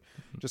stuff to it,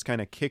 just kind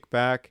of kick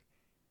back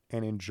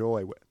and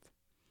enjoy with.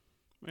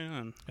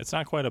 Man. It's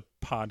not quite a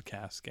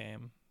podcast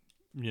game,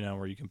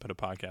 where you can put a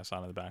podcast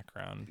on in the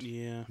background.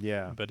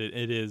 Yeah. But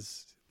it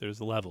is,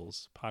 there's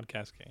levels,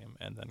 podcast game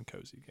and then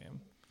cozy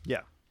game.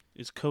 Yeah.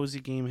 Is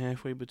cozy game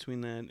halfway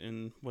between that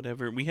and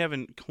whatever? We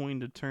haven't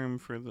coined a term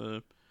for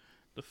the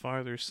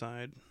farther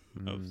side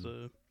of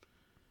the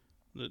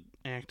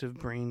active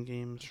brain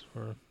games.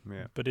 Sure.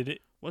 Yeah. But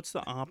what's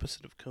the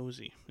opposite of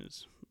cozy?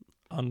 Is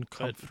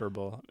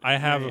uncomfortable. I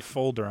have a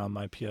folder on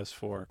my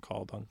PS4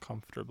 called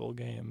Uncomfortable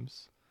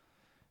Games.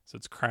 So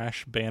it's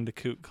Crash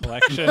Bandicoot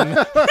Collection,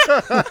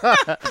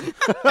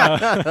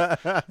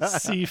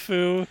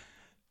 Sifu,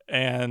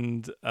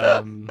 and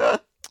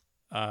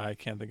I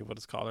can't think of what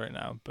it's called right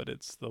now, but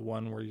it's the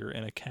one where you're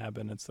in a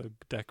cabin. It's a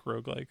deck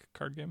roguelike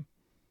card game.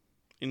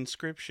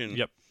 Inscription.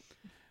 Yep.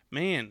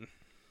 Man.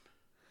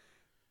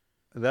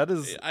 That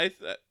is...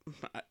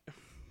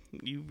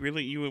 You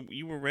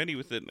were ready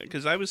with it,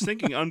 because I was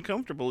thinking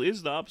uncomfortable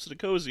is the opposite of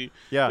cozy.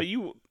 Yeah. But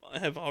you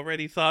have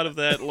already thought of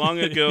that long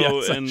ago.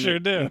 Yes, and I sure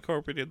do.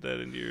 Incorporated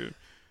that into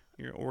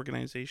your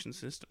organization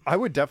system. I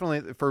would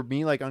definitely, for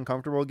me, like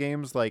uncomfortable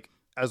games, like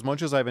as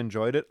much as I've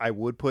enjoyed it, I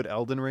would put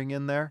Elden Ring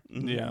in there.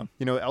 Yeah.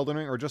 Elden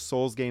Ring or just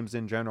Souls games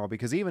in general,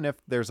 because even if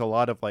there's a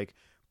lot of like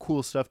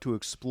cool stuff to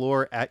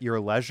explore at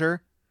your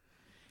leisure,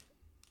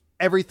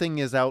 everything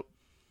is out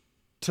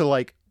to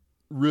like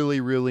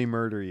really, really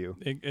murder you.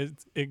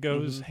 It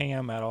goes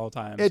ham at all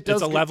times. It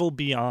does it's a level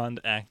beyond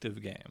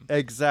active game.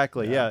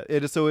 Exactly. Yeah.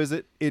 It is. So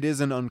it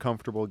is an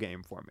uncomfortable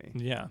game for me.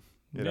 Yeah.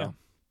 You know?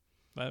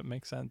 That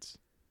makes sense.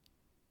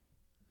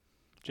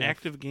 Jeff?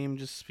 Active game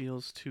just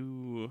feels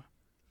too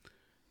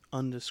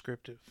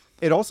undescriptive.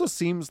 It also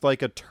seems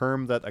like a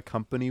term that a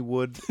company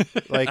would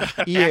like.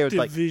 EA would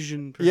like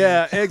Activision.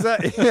 Yeah,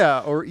 exactly.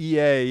 Yeah, or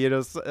EA.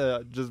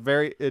 Just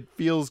very. It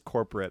feels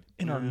corporate.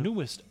 In our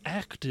newest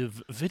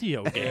active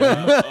video game.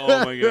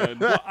 Oh my god.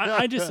 Well,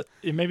 I just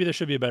maybe there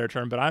should be a better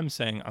term, but I'm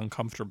saying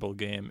uncomfortable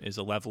game is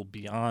a level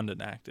beyond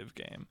an active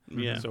game.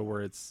 Yeah. So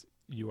where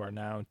you are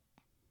now.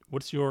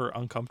 What's your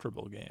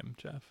uncomfortable game,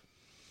 Jeff?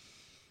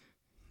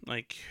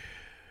 Like,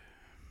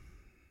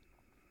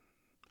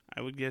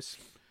 I would guess.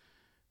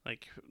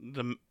 Like,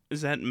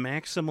 is that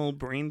maximal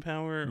brain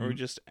power or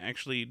just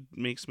actually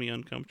makes me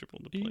uncomfortable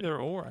to play? Either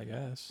or, I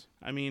guess.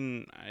 I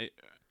mean, I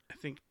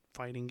think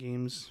fighting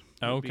games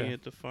would be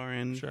at the far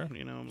end. Sure.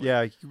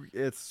 Yeah,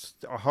 it's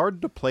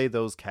hard to play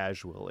those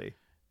casually.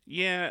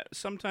 Yeah,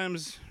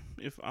 sometimes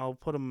if I'll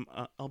put them,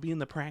 I'll be in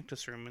the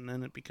practice room and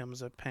then it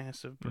becomes a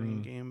passive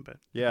brain game. But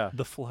yeah,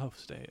 the flow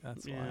state.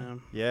 That's why.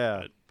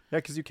 Yeah,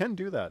 because you can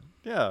do that.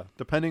 Yeah,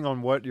 depending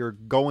on what you're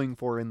going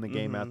for in the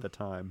game at the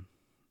time.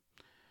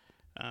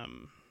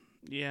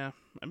 Yeah,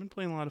 I've been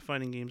playing a lot of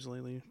fighting games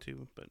lately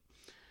too, but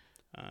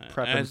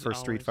prepping for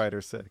Street Fighter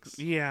 6.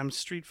 Yeah, I'm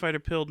Street Fighter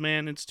pilled,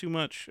 man. It's too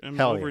much. I'm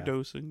Hell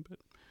overdosing, but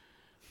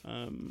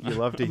you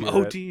love to hear I'm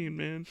ODing,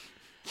 man.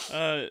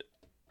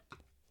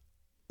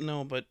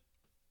 No, but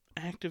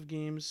active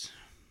games,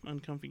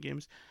 uncomfy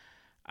games.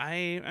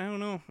 I don't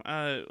know.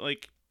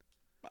 Like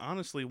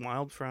honestly,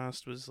 Wild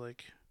Frost was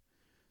like,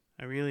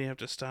 I really have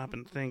to stop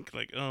and think.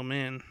 Like, oh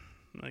man,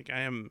 like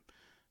I am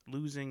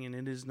losing and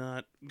it is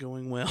not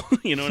going well.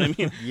 You know what I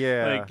mean?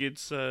 Yeah. Like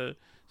it's so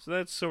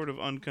that's sort of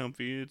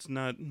uncomfy. It's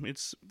not. It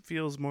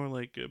feels more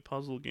like a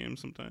puzzle game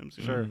sometimes.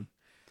 You Sure. know?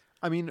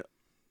 I mean,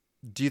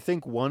 do you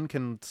think one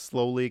can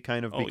slowly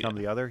kind of become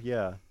the other?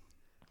 Yeah.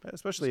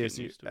 Especially as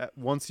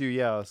once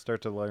you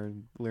start to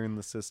learn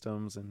the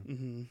systems,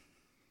 and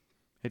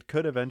it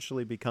could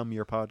eventually become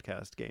your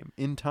podcast game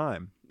in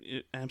time.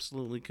 It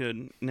absolutely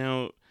could.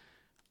 Now,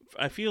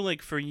 I feel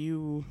like for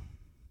you,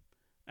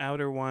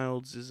 Outer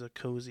Wilds is a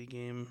cozy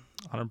game.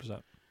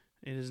 100%.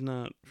 It is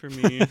not for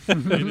me. It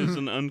is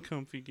an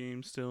uncomfy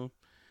game still,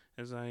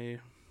 as I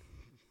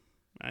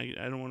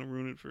don't want to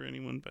ruin it for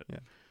anyone, but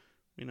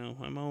it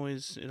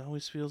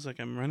always feels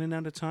like I'm running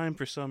out of time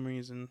for some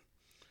reason.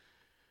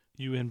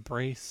 You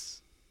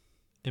embrace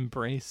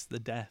the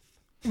death.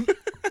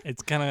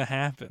 It's gonna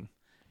happen.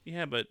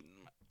 Yeah, but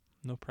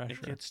no pressure.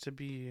 It gets to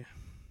be.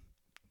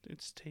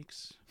 It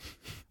takes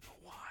a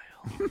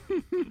while.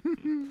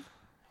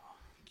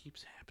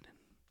 Keeps happening.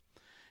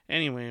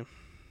 Anyway,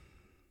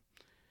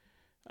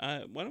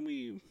 why don't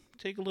we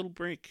take a little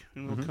break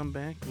and we'll come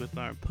back with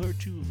our part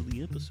 2 of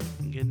the episode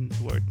and get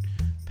into our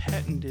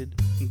patented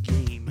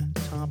game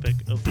topic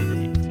of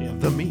the day.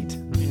 The meat.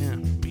 Yeah,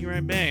 be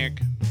right back.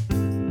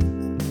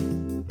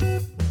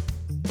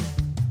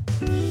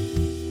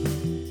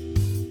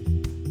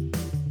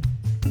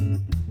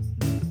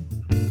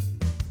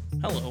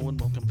 Hello and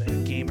welcome back,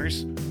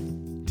 gamers.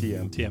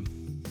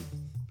 TM.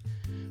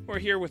 We're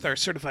here with our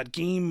certified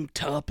game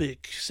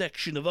topic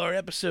section of our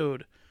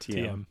episode.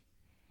 TM.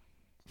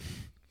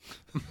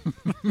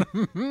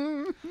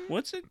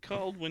 What's it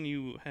called when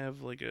you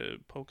have like a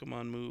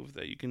Pokemon move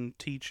that you can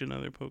teach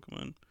another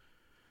Pokemon?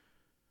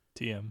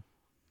 TM.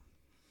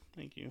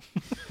 Thank you.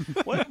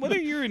 What are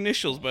your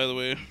initials, by the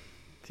way?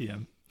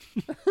 TM.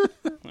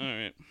 All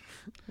right.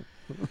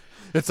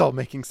 It's all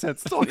making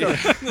sense. It's all good.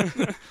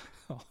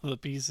 All the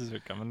pieces are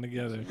coming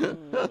together.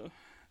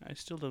 I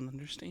still don't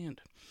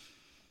understand.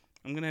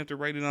 I'm gonna have to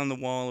write it on the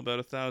wall about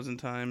 1,000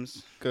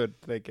 times. Good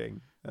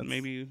thinking.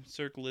 Maybe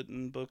circle it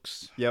in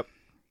books. Yep.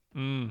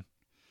 Mm.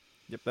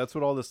 Yep. That's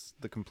what all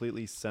the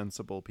completely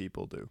sensible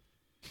people do.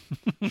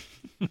 Do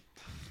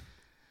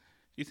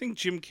you think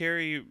Jim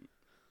Carrey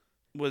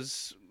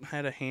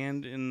had a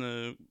hand in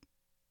the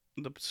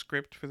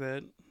script for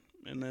that?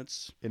 And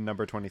that's In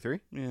number 23?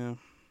 yeah.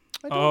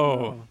 I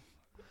don't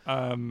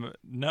know.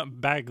 No,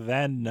 back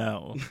then,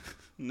 no.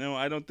 No,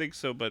 I don't think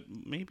so, but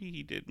maybe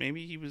he did.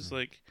 Maybe he was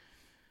like,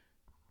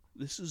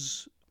 this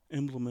is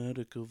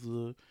emblematic of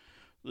the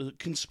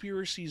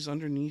conspiracies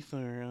underneath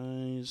our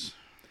eyes.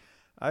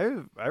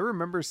 I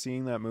remember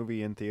seeing that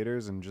movie in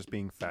theaters and just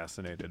being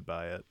fascinated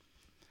by it.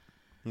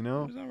 You It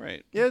know? was all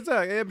right. Yeah,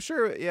 I'm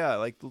sure. Yeah,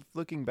 like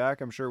looking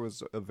back, I'm sure it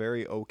was a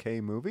very okay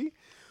movie.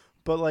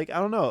 But like, I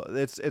don't know.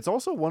 It's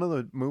also one of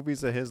the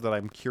movies of his that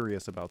I'm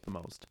curious about the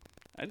most.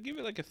 I'd give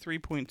it like a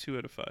 3.2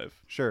 out of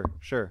 5. Sure.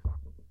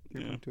 Yeah.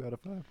 3.2 out of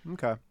 5.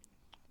 Okay.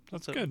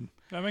 That's good.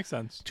 That makes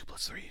sense. 2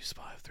 plus 3 is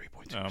 5.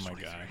 3.2 Oh is my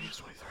 23 gosh. is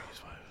 23 is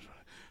 5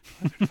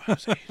 is 5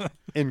 is 8.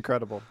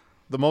 Incredible.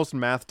 The most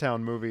Math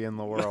Town movie in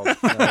the world.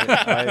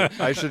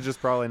 I should just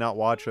probably not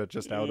watch it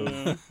just out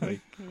of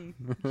like.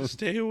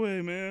 Stay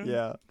away, man.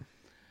 Yeah.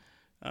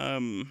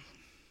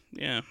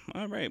 Yeah.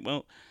 All right.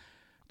 Well,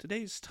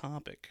 today's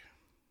topic,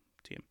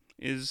 Tim,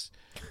 is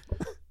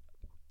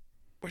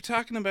we're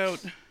talking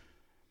about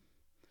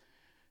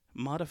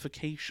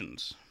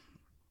modifications,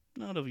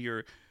 not of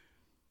your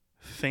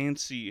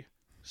fancy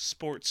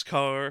sports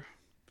car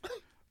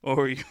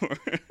or your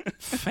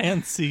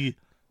Fancy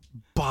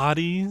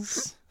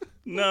bodies.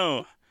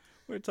 no.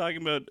 We're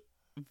talking about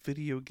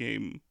video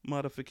game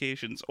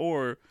modifications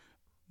or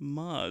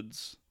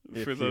mods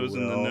If for you those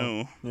in the will.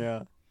 know.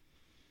 Yeah.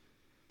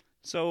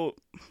 So,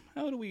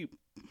 how do we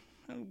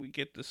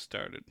get this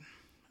started?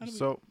 How do we-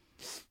 So,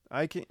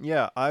 I can.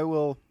 Yeah, I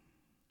will.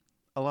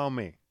 Allow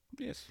me.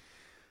 yes.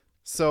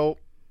 So,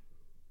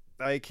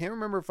 I can't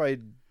remember if I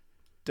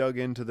dug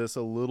into this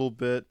a little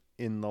bit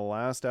in the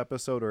last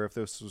episode or if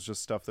this was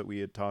just stuff that we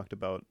had talked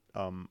about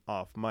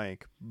off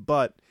mic.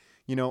 But,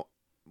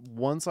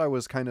 once I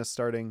was kind of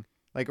starting,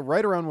 like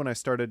right around when I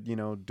started,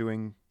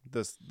 doing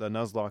the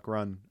Nuzlocke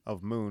run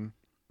of Moon,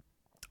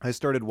 I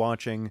started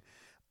watching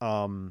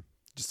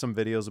just some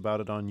videos about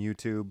it on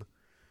YouTube.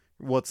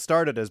 What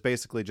started as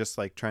basically just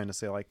like trying to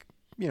say like,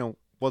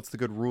 what's the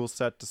good rule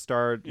set to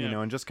start, Yeah.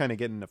 and just kind of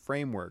getting a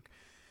framework.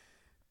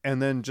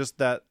 And then just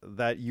that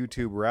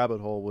YouTube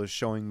rabbit hole was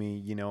showing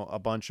me, a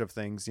bunch of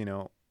things,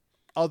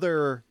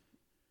 other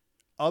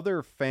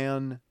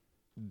fan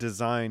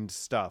designed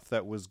stuff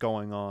that was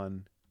going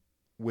on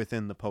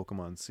within the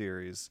Pokemon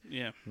series,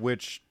 Yeah.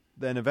 which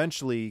then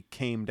eventually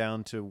came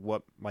down to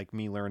what, like,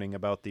 me learning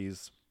about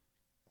these,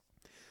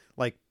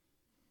 like,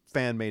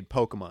 fan-made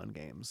Pokemon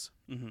games.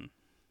 Mm-hmm.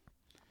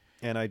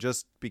 And I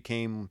just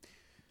became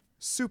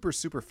super,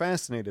 super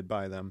fascinated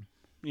by them.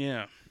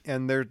 Yeah.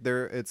 And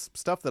it's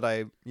stuff that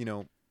I,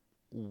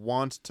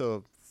 want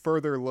to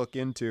further look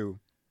into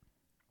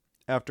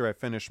after I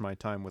finish my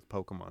time with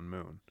Pokemon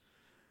Moon.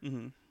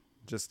 Mm-hmm.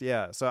 Just,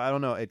 yeah. So I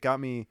don't know. I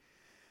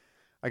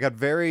got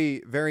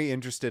very, very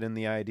interested in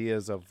the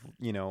ideas of,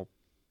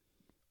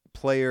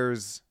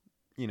 players,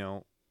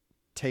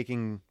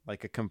 taking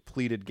like a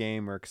completed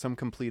game or some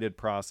completed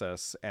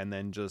process and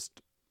then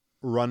just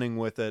running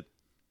with it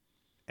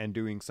and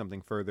doing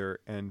something further,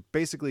 and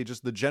basically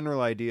just the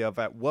general idea of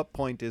at what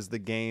point does the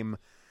game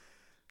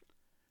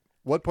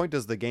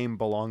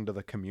belong to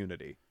the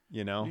community,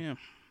 Yeah.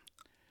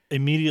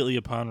 Immediately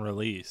upon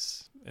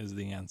release is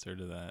the answer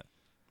to that.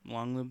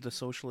 Long live the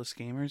socialist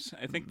gamers.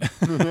 I think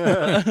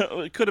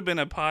it could have been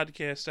a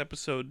podcast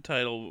episode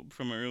title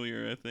from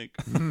earlier, I think,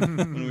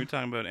 when we were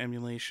talking about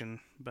emulation.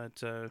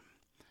 But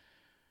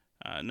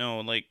no,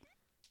 like,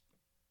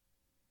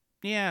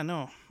 yeah,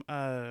 no.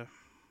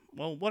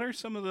 Well, what are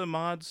some of the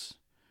mods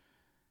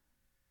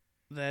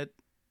that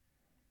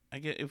I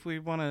get? If we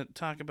want to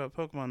talk about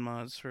Pokemon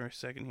mods for a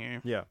second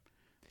here, Yeah.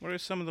 what are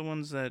some of the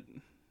ones that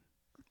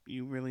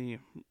you really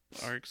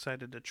are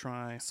excited to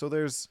try? So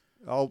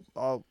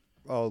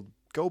I'll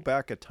go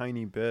back a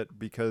tiny bit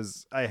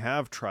because I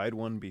have tried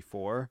one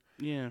before.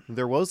 Yeah.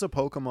 There was a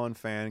Pokemon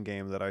fan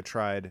game that I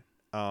tried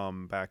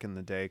back in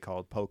the day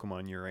called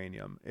Pokemon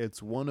Uranium.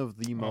 It's one of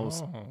the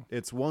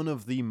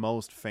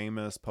most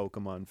famous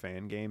Pokemon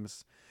fan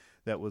games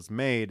that was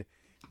made,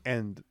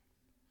 and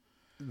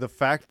the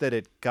fact that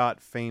it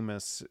got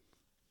famous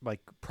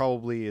like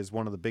probably is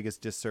one of the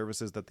biggest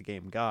disservices that the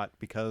game got,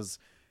 because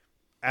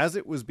as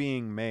it was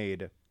being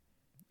made,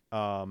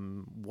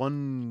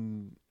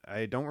 one,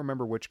 I don't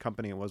remember which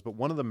company it was, but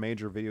one of the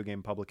major video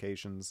game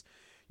publications,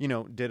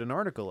 did an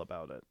article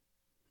about it.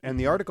 And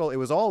the article, it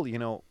was all,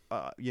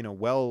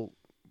 well,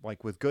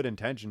 like with good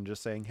intention,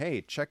 just saying,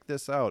 hey, check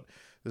this out.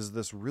 This is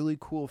this really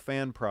cool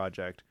fan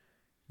project,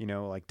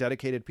 like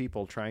dedicated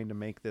people trying to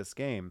make this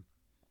game.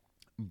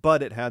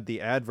 But it had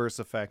the adverse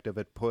effect of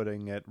it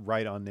putting it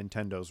right on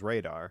Nintendo's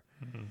radar.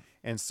 Mm-hmm.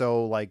 And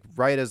so, like,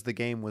 right as the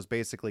game was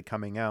basically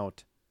coming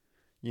out,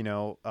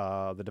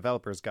 the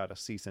developers got a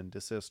cease and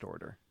desist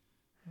order.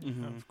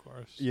 Mm-hmm. Of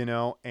course.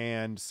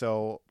 And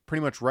so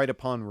pretty much right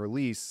upon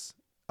release,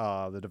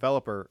 the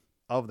developer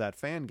of that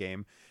fan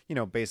game,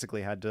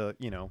 basically had to,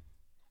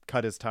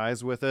 cut his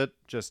ties with it,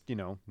 just,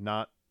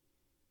 not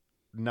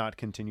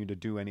continue to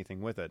do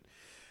anything with it.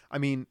 I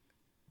mean,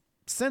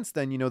 since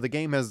then, the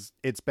game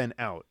it's been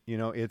out,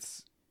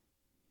 it's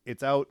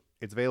out,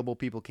 it's available.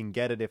 People can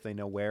get it if they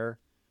know where,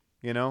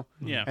 Yeah.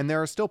 And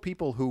there are still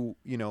people who,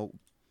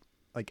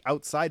 like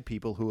outside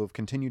people who have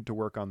continued to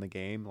work on the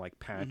game, like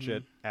patch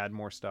it, add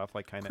more stuff,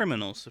 like kind of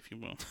criminals, if you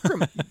will.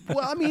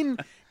 Well, I mean,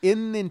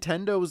 in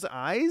Nintendo's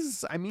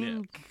eyes, I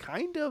mean,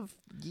 kind of,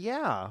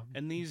 yeah.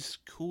 And these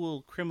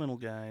cool criminal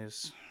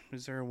guys,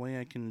 is there a way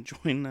I can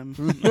join them?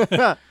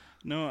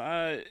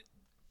 No,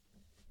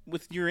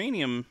 with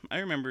Uranium, I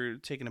remember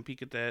taking a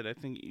peek at that. I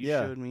think you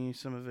showed me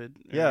some of it.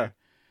 Yeah.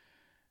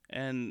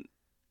 And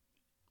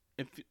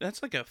if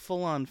that's like a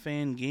full-on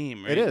fan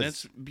game, right? It is.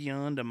 That's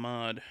beyond a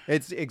mod.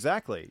 It's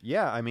exactly.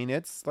 Yeah, I mean,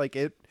 it's like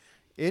it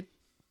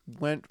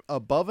went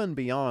above and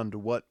beyond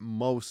what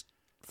most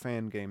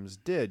fan games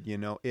did.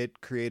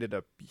 It created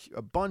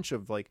a bunch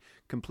of like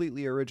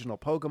completely original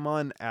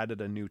Pokemon,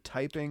 added a new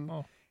typing,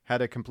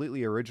 had a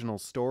completely original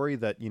story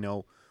that,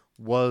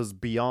 was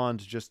beyond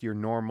just your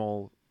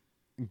normal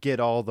get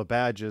all the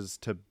badges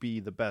to be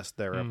the best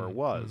there ever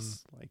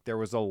was. Like there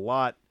was a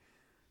lot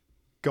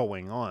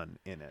going on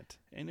in it.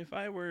 And if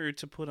I were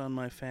to put on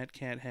my fat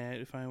cat hat,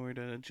 if I were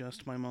to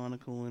adjust my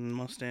monocle and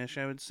mustache,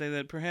 I would say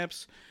that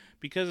perhaps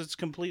because it's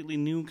completely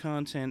new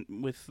content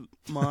with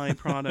my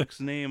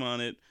product's name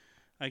on it,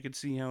 I could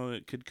see how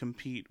it could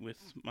compete with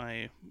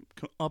my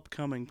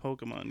upcoming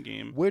Pokemon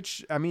game.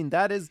 Which, I mean,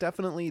 that is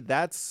definitely,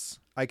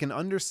 I can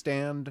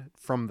understand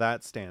from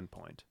that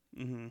standpoint,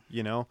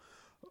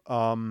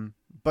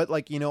 but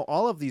like,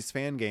 all of these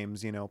fan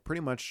games,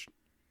 pretty much,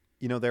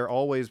 they're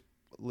always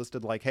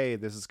listed like, hey,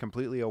 this is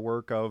completely a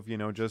work of,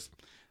 just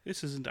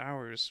this isn't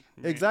ours.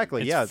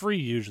 Exactly. It's free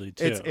usually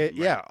too.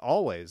 Yeah,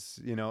 always,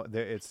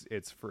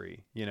 it's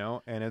free,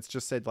 and it's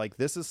just said like,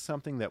 this is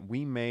something that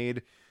we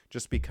made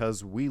just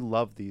because we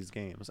love these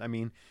games. I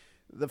mean,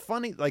 the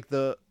funny, like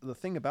the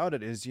thing about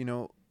it is,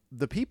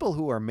 the people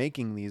who are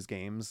making these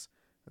games,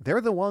 they're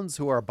the ones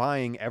who are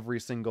buying every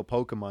single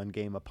Pokemon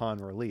game upon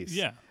release.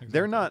 Yeah.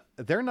 Exactly.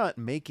 They're not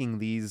making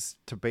these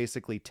to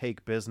basically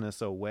take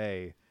business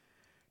away,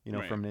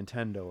 right, from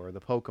Nintendo or the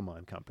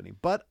Pokemon company.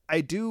 But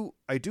I do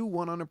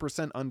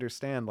 100%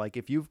 understand, like,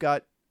 if you've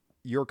got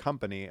your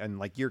company and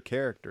like your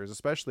characters,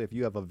 especially if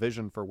you have a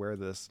vision for where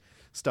this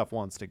stuff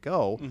wants to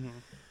go,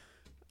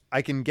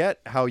 I can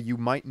get how you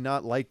might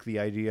not like the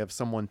idea of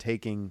someone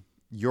taking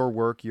your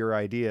work, your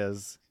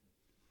ideas,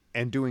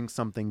 and doing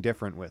something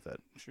different with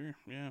it. Sure,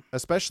 yeah.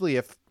 Especially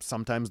if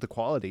sometimes the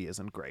quality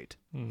isn't great.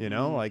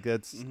 Like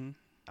that's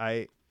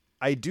I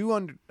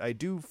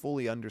do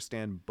fully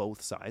understand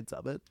both sides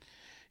of it.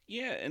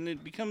 Yeah, and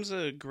it becomes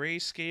a gray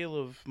scale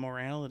of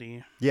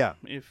morality. Yeah.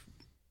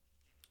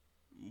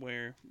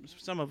 Where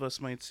some of us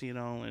might see it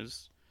all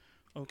as,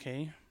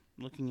 okay,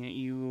 looking at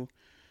you,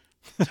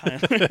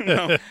 Tyler.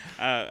 No,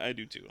 I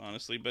do too,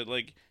 honestly. But,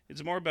 like,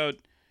 it's more about,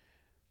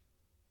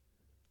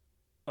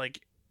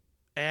 like,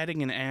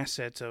 adding an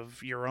asset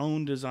of your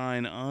own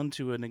design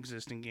onto an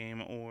existing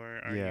game, or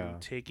are you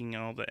taking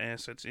all the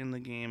assets in the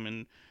game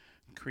and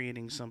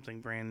creating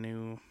something brand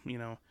new?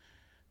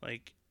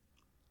 Like,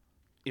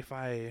 if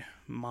I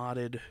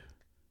modded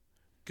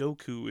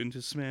Goku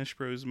into Smash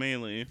Bros.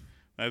 Melee,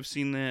 I've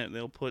seen that.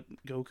 They'll put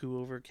Goku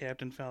over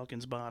Captain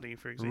Falcon's body,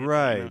 for example.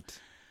 Right.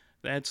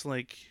 That's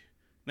like,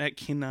 that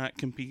cannot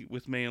compete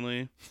with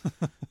Melee.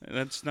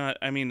 That's not,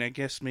 I mean, I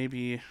guess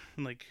maybe,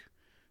 like,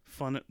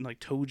 fun, like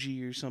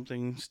Toji or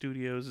something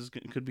studios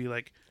could be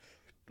like,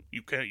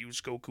 you can't use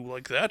Goku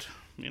like that,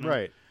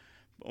 Right.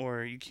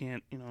 Or you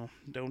can't,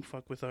 don't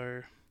fuck with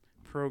our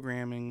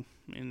programming,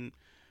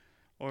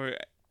 or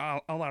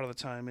a lot of the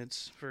time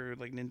it's for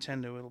like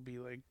Nintendo, it'll be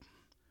like,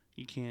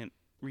 you can't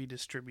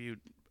redistribute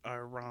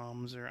our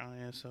ROMs or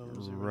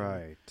ISOs or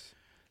right.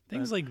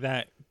 Things like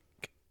that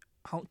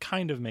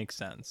kind of make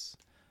sense,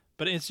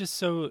 but it's just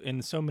so,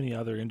 in so many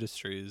other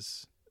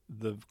industries,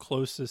 the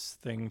closest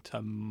thing to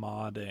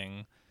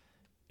modding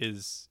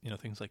is,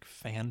 things like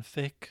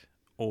fanfic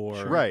or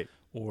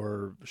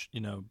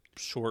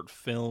short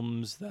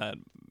films that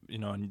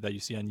that you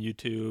see on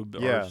YouTube,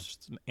 or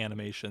just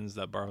animations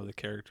that borrow the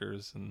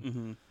characters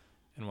and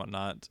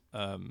whatnot.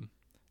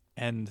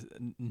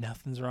 And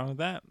nothing's wrong with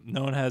that.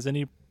 No one has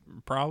any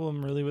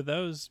problem really with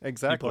those.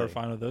 Exactly. People are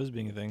fine with those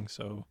being a thing.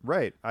 So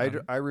Right.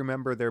 I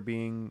remember there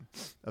being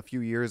a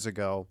few years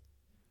ago,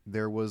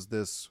 there was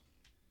this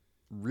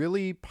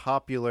really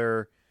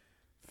popular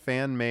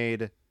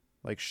fan-made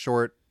like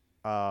short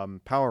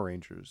Power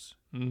Rangers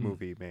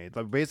movie made.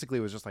 Like, basically,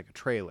 it was just like a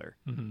trailer,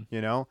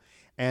 you know?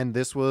 And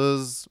this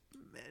was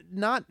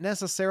not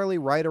necessarily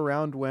right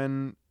around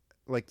when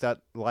like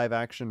that live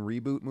action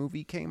reboot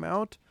movie came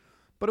out,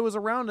 but it was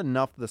around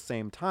enough the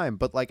same time.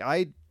 But like,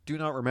 I do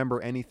not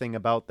remember anything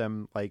about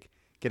them like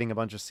getting a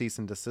bunch of cease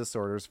and desist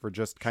orders for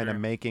just kind of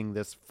making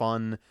this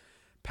fun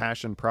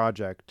passion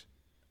project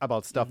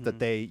about stuff that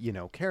they, you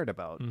know, cared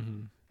about.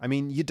 I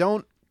mean, you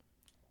don't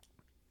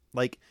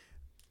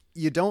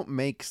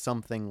make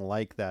something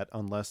like that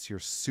unless you're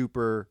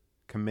super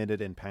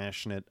committed and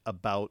passionate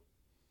about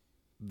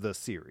the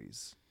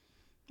series.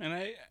 And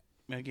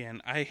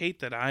I hate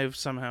that I've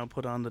somehow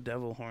put on the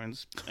devil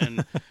horns,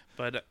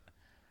 but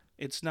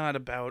it's not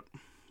about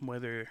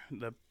whether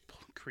the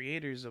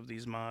creators of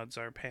these mods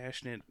are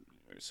passionate,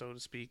 so to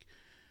speak,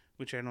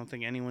 which I don't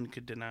think anyone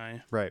could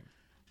deny. Right.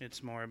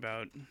 It's more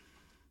about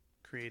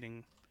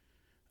creating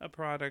a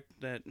product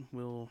that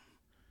will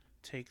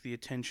take the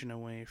attention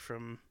away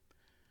from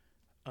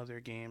other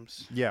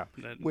games. Yeah.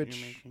 That Which,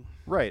 you're making.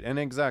 Right. And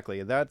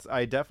exactly.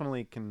 I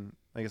definitely can,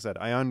 like I said,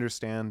 I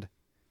understand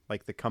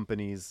like the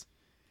company's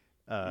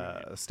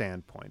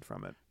standpoint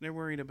from it. They're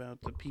worried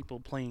about the people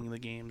playing the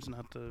games,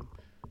 not the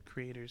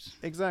creators.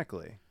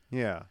 Exactly.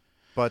 Yeah.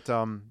 But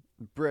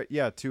Britt,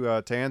 yeah,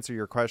 to answer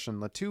your question,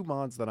 the two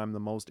mods that I'm the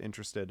most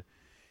interested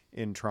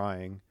in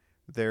trying,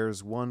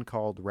 there's one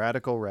called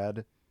Radical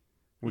Red,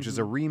 which is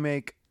a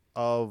remake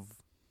of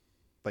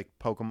like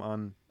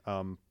Pokemon,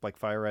 like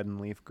Fire Red and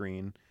Leaf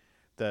Green,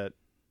 that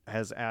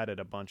has added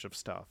a bunch of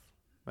stuff,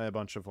 a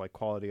bunch of like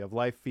quality of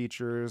life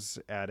features,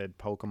 added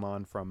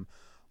Pokemon from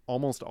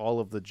almost all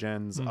of the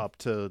gens up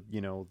to,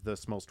 you know,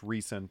 this most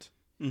recent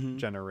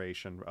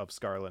generation of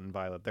Scarlet and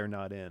Violet. They're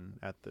not in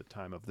at the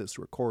time of this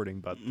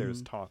recording, but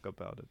there's talk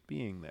about it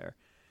being there.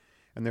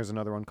 And there's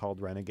another one called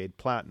Renegade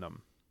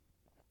Platinum,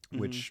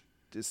 which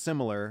is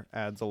similar,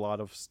 adds a lot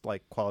of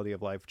like quality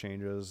of life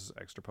changes,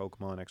 extra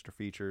Pokemon, extra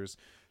features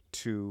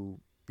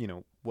to, you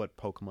know, what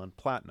Pokemon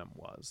Platinum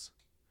was.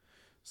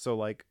 So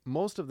like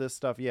most of this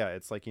stuff, yeah,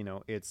 it's like, you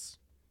know, it's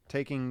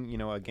taking, you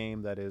know, a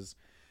game that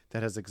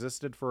has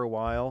existed for a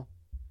while,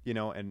 you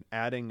know, and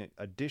adding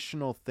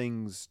additional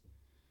things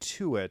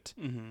to it,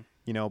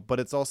 you know, but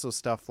it's also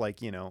stuff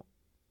like, you know,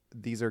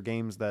 these are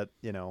games that,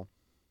 you know,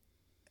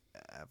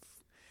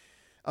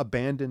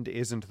 abandoned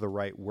isn't the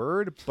right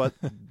word, but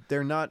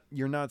you're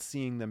not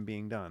seeing them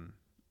being done.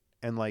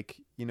 And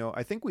like, you know,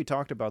 I think we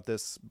talked about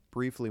this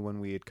briefly when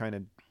we had kind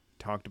of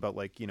talked about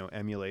like, you know,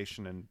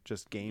 emulation and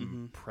just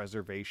game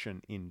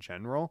preservation in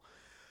general.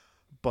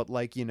 But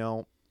like, you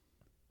know,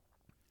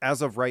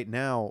 as of right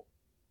now,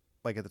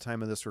 like at the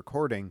time of this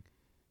recording,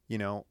 you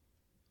know,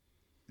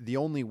 the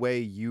only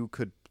ways you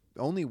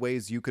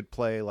could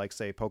play like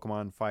say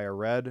Pokemon Fire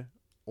Red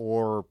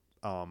or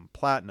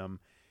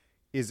Platinum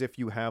is if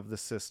you have the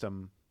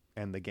system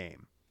and the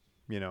game,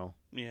 you know?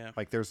 Yeah.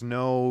 Like there's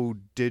no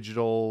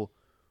digital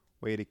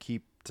way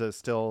to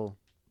still,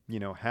 you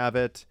know, have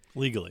it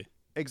legally.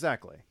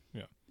 Exactly.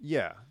 Yeah.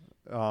 Yeah.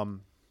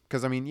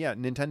 Because I mean, yeah,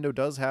 Nintendo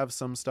does have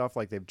some stuff.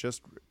 Like they've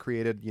just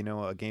created, you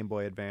know, a Game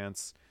Boy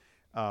Advance,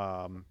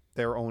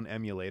 their own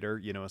emulator,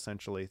 you know,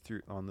 essentially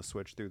on the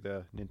Switch through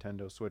the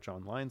Nintendo Switch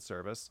Online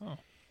service. Oh.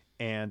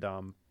 And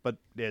but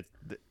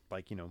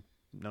like, you know,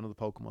 none of the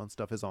Pokemon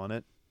stuff is on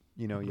it,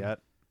 you know,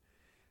 yet.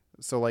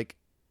 So like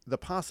the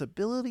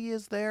possibility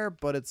is there,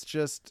 but it's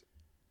just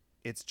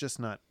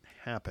not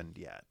happened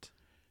yet.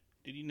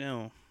 Did you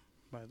know,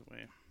 by the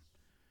way,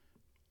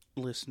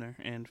 listener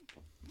and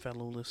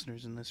fellow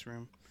listeners in this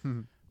room,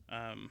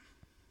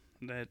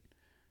 that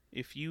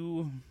if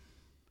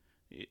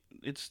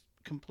it's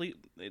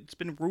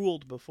been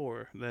ruled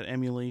before that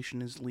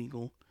emulation is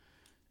legal,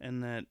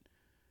 and that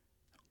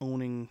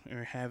owning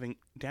or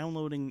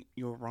downloading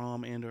your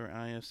ROM and or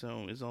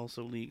ISO is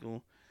also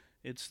legal.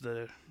 It's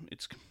the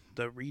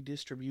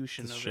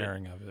redistribution the of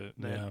sharing it of it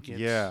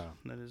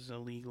that is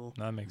illegal.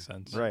 That makes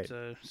sense. Right.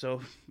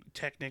 So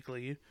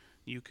technically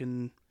you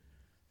can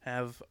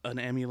have an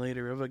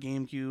emulator of a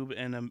GameCube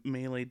and a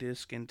Melee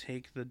disc and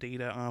take the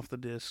data off the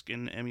disc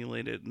and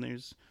emulate it, and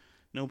there's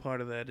no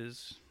part of that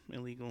is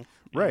illegal.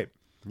 Right.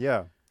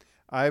 Yeah.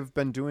 I've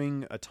been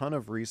doing a ton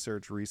of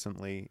research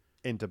recently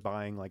into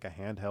buying like a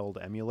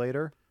handheld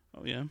emulator.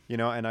 Oh yeah. You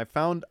know, and I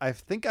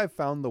think I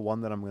found the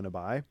one that I'm going to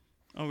buy.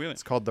 Oh really?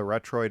 It's called the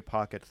Retroid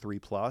Pocket 3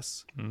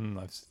 Plus. I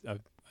know what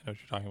you're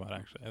talking about,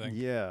 actually, I think.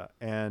 Yeah,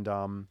 and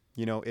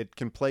you know, it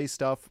can play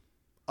stuff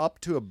up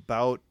to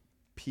about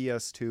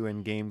PS2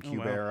 and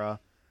GameCube era.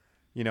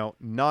 You know,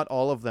 not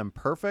all of them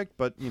perfect,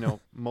 but you know,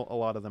 a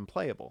lot of them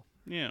playable.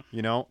 Yeah.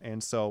 You know,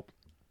 and so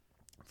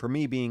for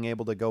me, being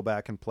able to go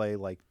back and play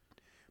like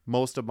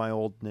most of my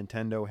old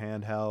Nintendo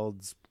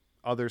handhelds,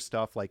 other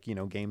stuff like, you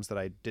know, games that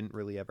I didn't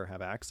really ever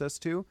have access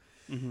to,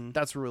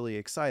 that's really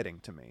exciting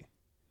to me.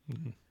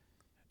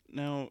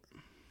 Now,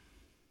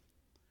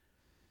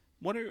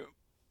 What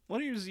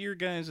is your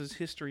guys'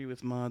 history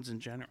with mods in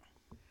general?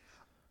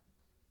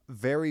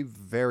 Very,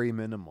 very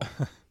minimal.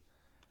 How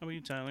about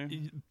you, Tyler?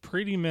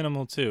 Pretty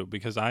minimal too,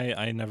 because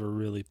I never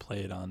really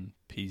played on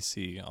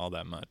PC all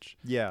that much.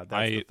 Yeah,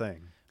 that's the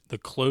thing. The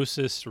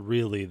closest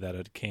really that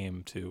it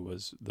came to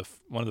was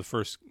one of the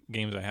first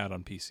games I had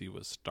on PC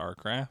was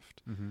StarCraft,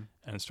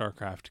 and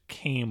StarCraft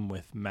came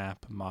with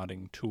map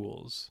modding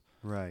tools.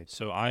 Right.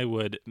 So I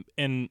would,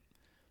 and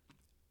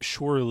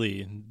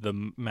surely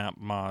the map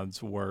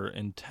mods were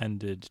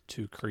intended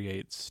to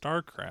create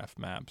StarCraft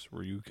maps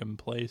where you can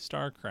play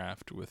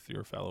StarCraft with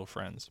your fellow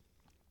friends.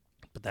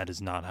 But that is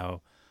not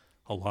how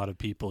a lot of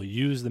people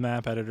use the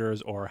map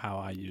editors or how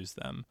I use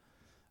them.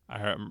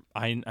 I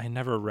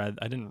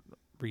didn't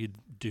read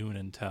Dune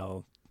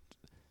until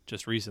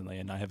just recently,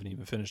 and I haven't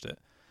even finished it.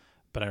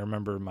 But I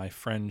remember my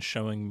friend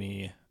showing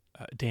me,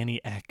 Danny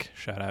Eck,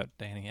 shout out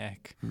Danny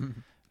Eck,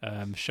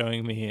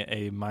 showing me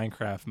a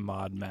Minecraft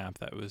mod map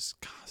that was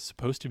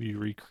supposed to be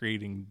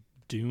recreating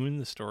Dune,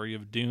 the story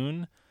of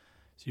Dune.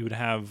 So you would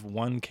have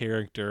one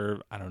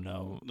character, I don't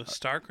know. The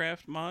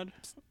StarCraft mod?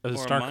 Or a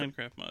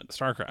Minecraft mod?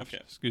 StarCraft, okay.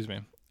 Excuse me.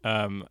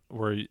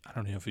 Where, I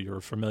don't know if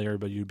you're familiar,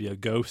 but you'd be a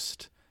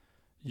ghost,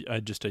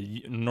 just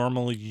a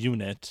normal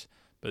unit,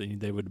 but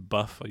they would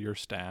buff your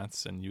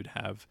stats, and you'd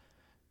have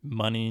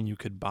money, and you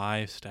could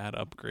buy stat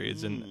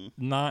upgrades, and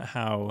not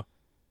how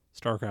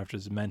StarCraft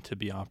is meant to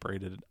be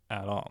operated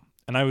at all.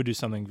 And I would do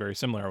something very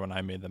similar when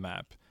I made the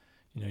map.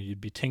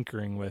 You'd be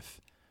tinkering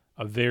with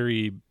a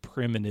very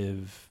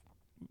primitive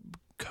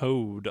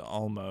code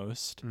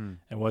almost.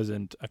 It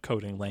wasn't a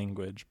coding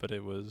language, but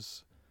it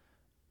was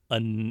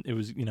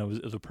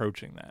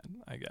approaching that,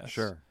 I guess.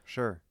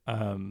 Sure.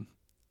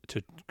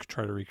 To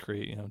try to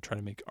recreate, try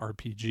to make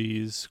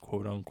RPGs,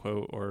 quote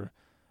unquote, or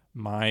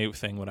my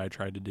thing, what I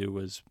tried to do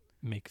was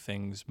make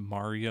things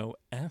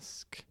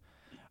Mario-esque.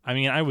 I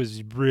mean, I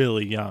was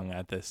really young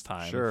at this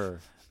time. Sure.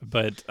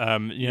 But,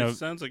 It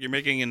sounds like you're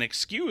making an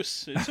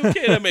excuse. It's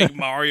okay to make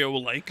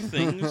Mario-like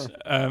things.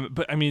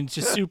 But, I mean,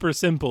 just super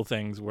simple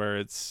things where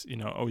it's,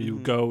 you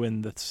go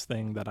in this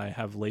thing that I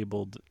have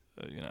labeled,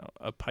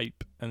 a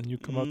pipe, and then you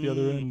come out the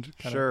other end.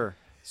 Sure.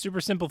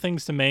 Super simple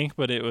things to make,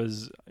 but it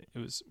was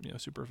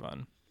super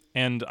fun.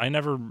 And I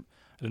didn't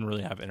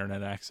really have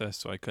internet access,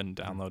 so I couldn't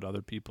download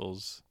other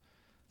people's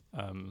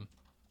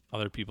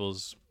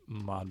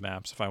mod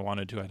maps. If I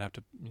wanted to, I'd have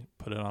to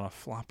put it on a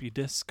floppy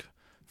disk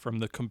from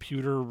the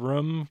computer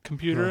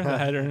that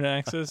had internet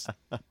access.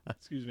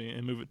 Excuse me,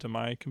 and move it to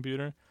my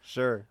computer.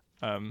 Sure.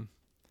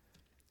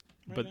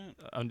 But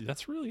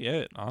that's really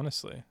it,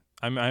 honestly.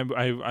 I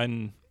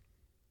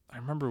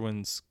remember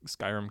when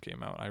Skyrim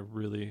came out, I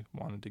really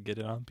wanted to get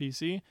it on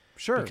PC.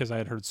 Sure. Because I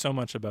had heard so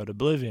much about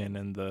Oblivion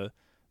and the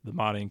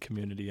modding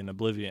community in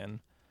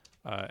Oblivion.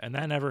 And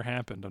that never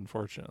happened,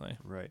 unfortunately.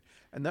 Right.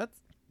 And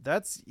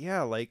that's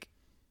like,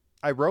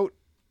 I wrote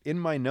in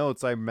my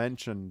notes, I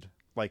mentioned,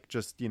 like,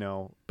 just,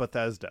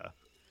 Bethesda.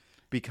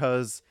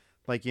 Because,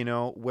 like,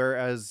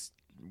 whereas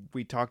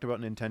we talked about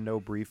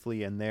Nintendo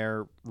briefly, and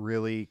they're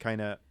really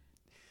kind of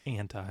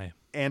their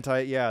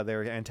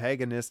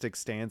antagonistic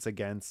stance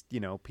against,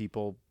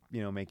 people,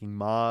 making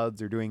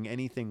mods or doing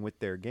anything with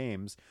their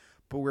games.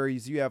 But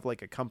whereas you have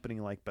like a company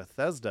like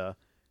Bethesda,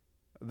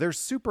 they're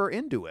super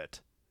into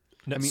it.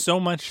 So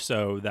much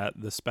so that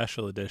the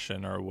special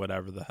edition, or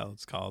whatever the hell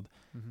it's called,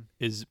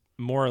 is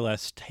more or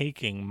less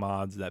taking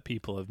mods that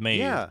people have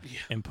made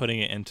and putting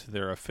it into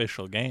their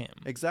official game.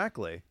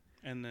 Exactly.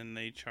 And then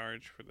they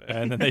charge for that.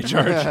 And then they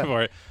charge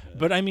for it.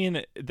 But I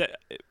mean,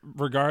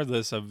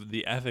 regardless of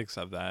the ethics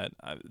of that,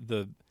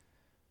 the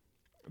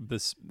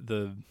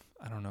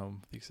I don't know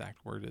what the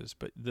exact word is,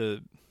 but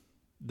the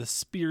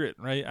spirit,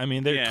 right? I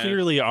mean, they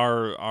clearly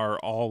are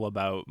all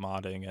about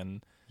modding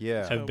and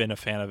have been a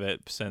fan of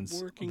it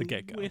since the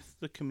get-go. With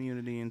the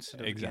community instead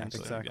of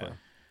exactly. Yeah.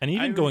 And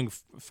even going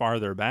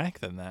farther back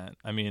than that,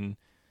 I mean,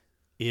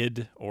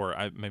 id, or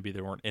maybe they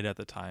weren't id at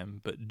the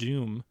time, but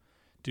Doom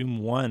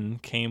 1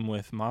 came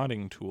with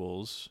modding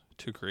tools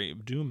to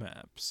create Doom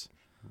maps.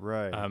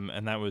 Right.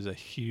 And that was a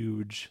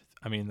huge,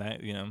 I mean,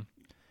 that,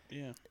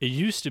 Yeah. It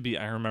used to be,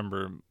 I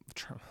remember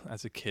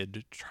as a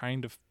kid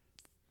trying to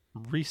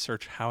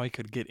research how I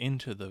could get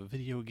into the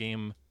video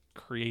game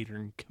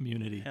creator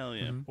community. Hell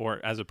yeah.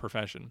 Or as a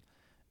profession.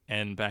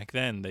 And back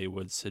then they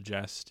would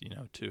suggest,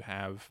 to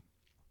have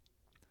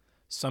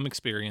some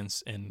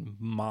experience in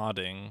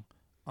modding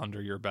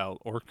under your belt,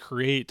 or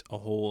create a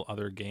whole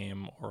other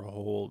game or a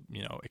whole,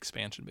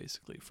 expansion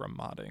basically from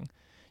modding.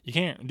 You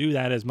can't do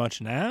that as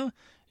much now.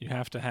 You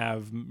have to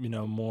have,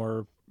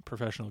 more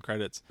professional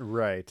credits.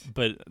 Right.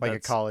 But like a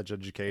college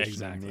education.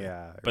 Exactly.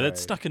 Yeah. But it's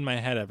stuck in my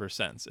head ever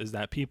since, is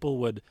that people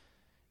would,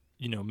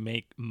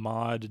 make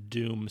mod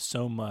Doom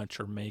so much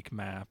or make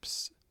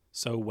maps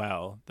so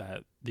well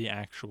that the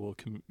actual,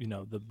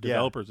 the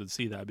developers would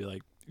see that and be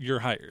like, you're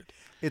hired.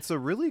 It's a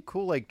really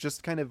cool, like,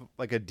 just kind of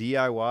like a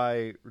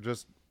DIY,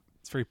 just...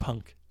 It's very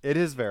punk. It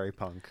is very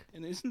punk.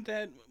 And isn't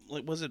that,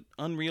 like, was it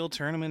Unreal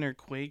Tournament or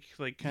Quake,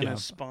 like, kind of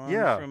spawned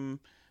from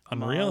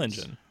Unreal mods?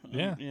 Engine.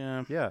 Yeah.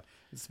 Yeah. Yeah.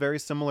 It's very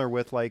similar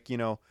with, like,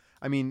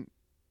 I mean,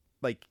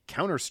 like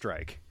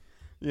Counter-Strike,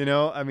 you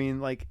know, I mean,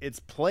 like it's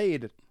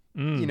played,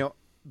 you know,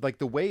 like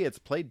the way it's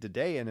played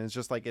today. And it's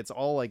just like, it's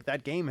all like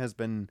that game has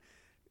been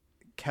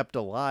kept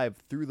alive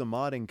through the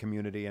modding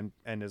community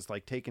and is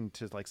like taken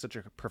to like such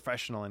a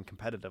professional and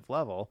competitive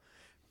level,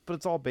 but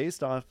it's all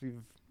based off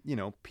of, you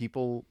know,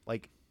 people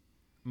like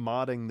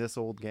modding this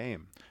old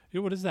game.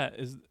 Yeah, what is that?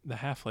 Is the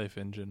Half-Life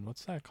engine?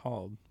 What's that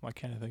called? Why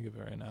can't I think of it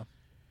right now?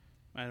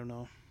 I don't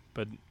know.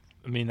 But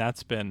I mean,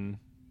 that's been,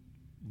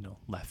 you know,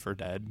 Left 4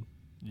 Dead.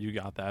 You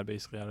got that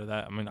basically out of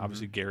that. I mean,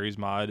 obviously Gary's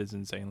mod is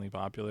insanely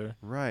popular,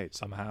 Right.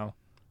 somehow.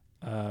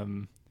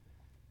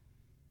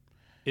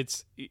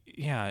 It's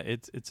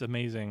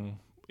amazing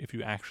if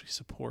you actually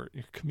support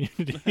your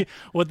community,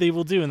 what they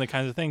will do and the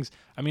kinds of things.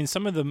 I mean,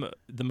 some of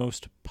the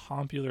most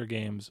popular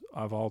games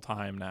of all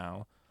time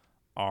now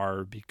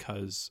are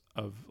because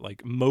of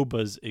like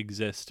MOBAs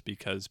exist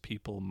because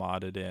people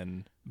modded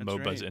in That's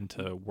MOBAs right.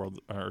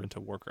 into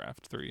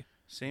Warcraft 3.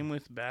 Same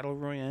with battle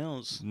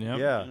royales. Yep.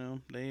 Yeah.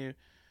 You know,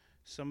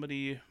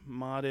 somebody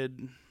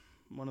modded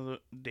one of the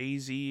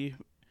DayZ,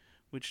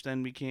 which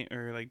then became,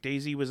 or like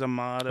DayZ was a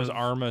mod It was of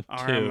Arma 2.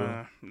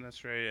 Arma.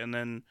 That's right. And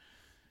then,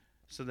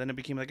 so then it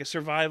became like a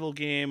survival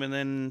game, and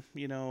then,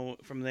 you know,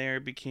 from there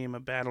it became a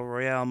battle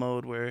royale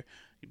mode where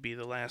you'd be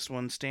the last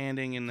one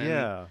standing, and then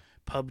Yeah.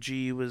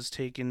 PUBG was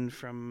taken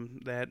from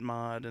that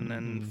mod, and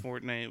then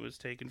Fortnite was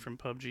taken from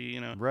PUBG, you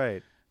know,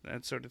 Right.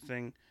 that sort of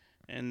thing.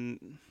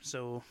 And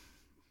so,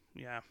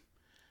 yeah,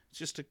 it's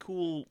just a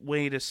cool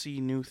way to see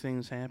new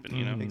things happen,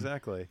 you know.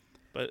 Exactly.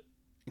 But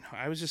you know,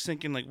 I was just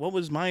thinking, like, what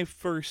was my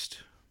first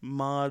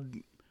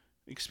mod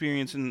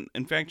experience? And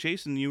in fact,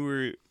 Jason,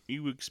 you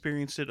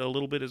experienced it a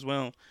little bit as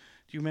well. Do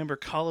you remember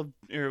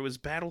it was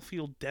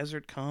Battlefield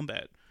Desert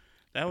Combat?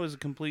 That was a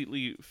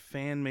completely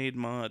fan-made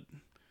mod.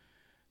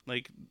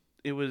 Like,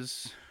 it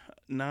was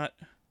not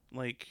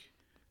like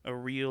a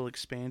real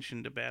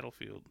expansion to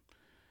Battlefield,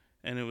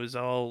 and it was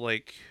all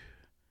like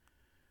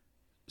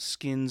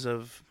skins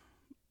of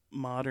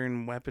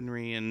modern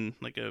weaponry and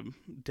like a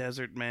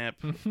desert map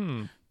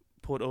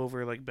put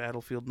over like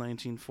Battlefield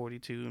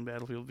 1942 and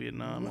Battlefield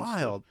Vietnam.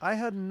 Wild. I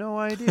had no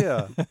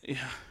idea.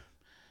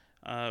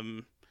 Yeah.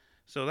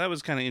 So that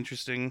was kind of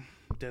interesting.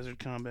 Desert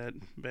combat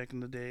back in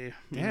the day.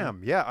 you know.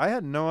 Damn. Yeah, I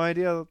had no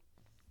idea.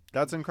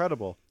 That's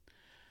incredible.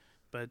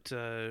 But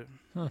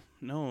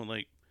no,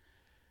 like,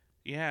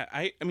 yeah,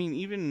 I mean,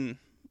 even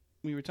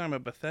we were talking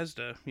about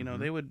Bethesda. You know,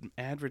 they would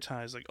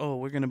advertise like, "Oh,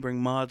 we're gonna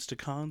bring mods to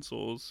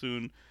consoles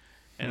soon,"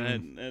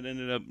 and it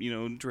ended up, you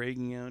know,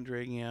 dragging out,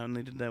 and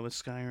they did that with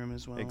Skyrim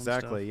as well.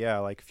 Exactly. Yeah,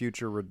 like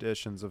future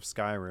editions of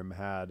Skyrim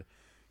had,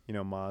 you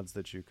know, mods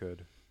that you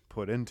could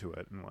put into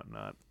it and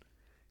whatnot.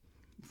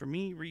 For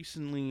me,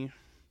 recently,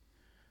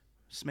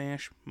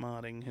 Smash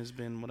modding has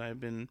been what I've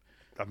been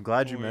I'm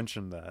glad you Or-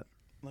 mentioned that.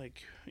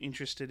 like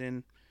interested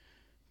in,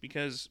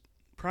 because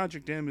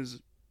Project M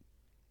is,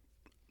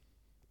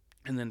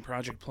 and then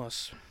Project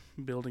Plus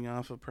building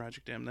off of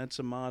Project M. That's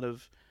a mod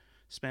of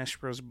Smash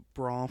Bros.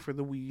 Brawl for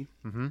the Wii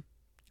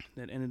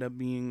that ended up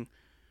being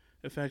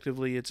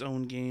effectively its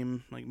own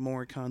game, like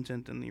more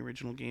content than the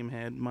original game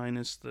had,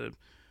 minus the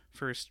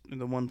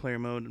one-player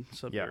mode,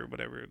 or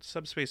whatever,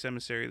 Subspace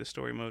Emissary, the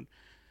story mode.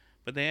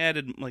 But they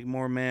added like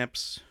more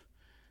maps,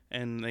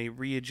 and they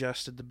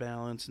readjusted the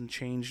balance and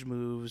changed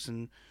moves,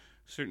 and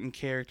certain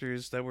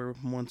characters that were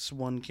once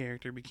one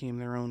character became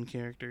their own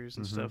characters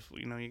and stuff.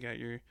 You know, you got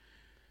your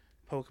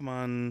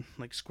Pokemon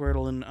like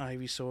Squirtle and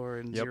Ivysaur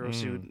and Zero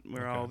Suit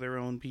were all their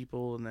own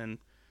people, and then,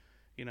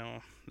 you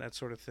know, that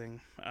sort of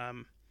thing.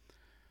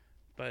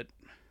 But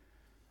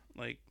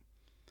like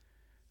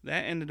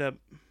that ended up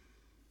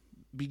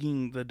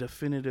being the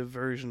definitive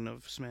version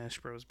of Smash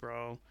Bros.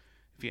 Brawl.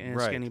 If you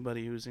ask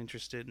anybody who's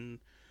interested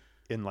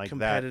in like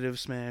competitive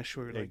Smash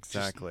or like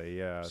exactly,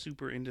 yeah,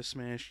 super into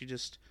Smash, you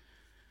just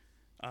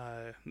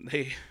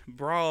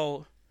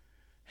Brawl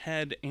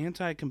had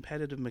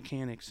anti-competitive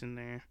mechanics in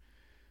there,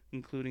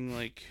 including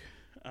like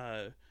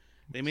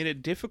they made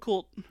it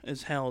difficult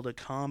as hell to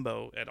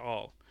combo at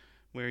all,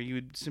 where you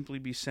would simply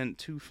be sent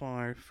too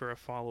far for a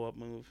follow-up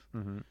move.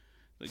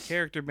 The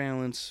character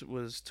balance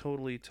was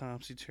totally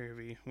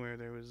topsy-turvy, where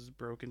there was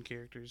broken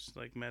characters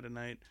like Meta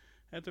Knight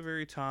at the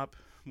very top,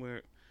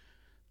 where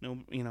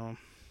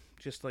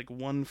just like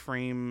one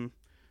frame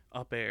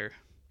up air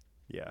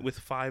with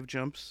 5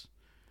 jumps.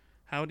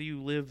 How do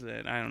you live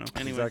that? I don't know.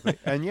 Anyway. Exactly.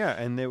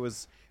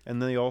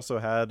 And they also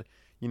had,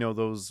 you know,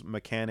 those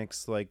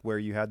mechanics like where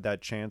you had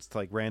that chance to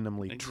like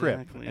randomly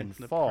trip and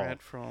the fall.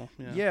 pratfall.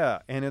 Yeah,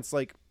 and it's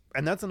like,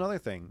 and that's another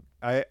thing.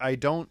 I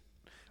don't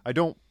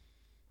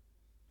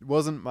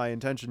wasn't my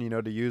intention, you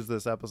know, to use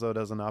this episode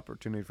as an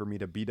opportunity for me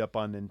to beat up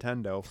on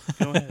Nintendo.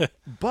 Go ahead.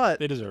 But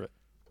they deserve it.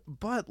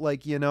 But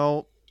like, you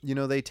know,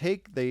 they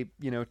take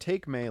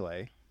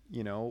Melee,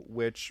 you know,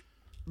 which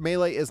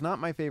Melee is not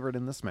my favorite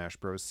in the Smash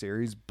Bros.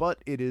 Series,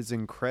 but it is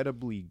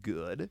incredibly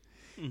good.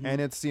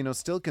 And it's, you know,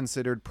 still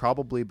considered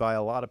probably by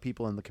a lot of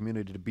people in the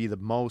community to be the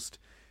most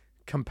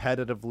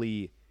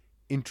competitively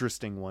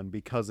interesting one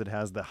because it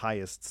has the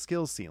highest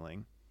skill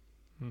ceiling.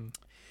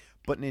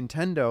 But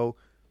Nintendo,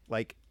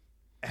 like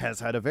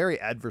has had a very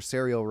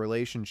adversarial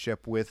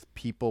relationship with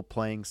people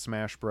playing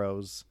Smash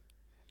Bros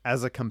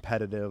as a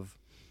competitive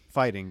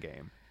fighting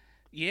game.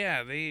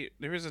 Yeah,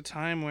 there was a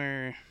time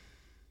where,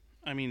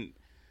 I mean,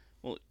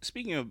 well,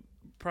 speaking of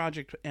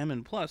Project M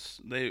and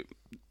Plus,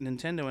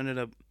 Nintendo ended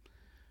up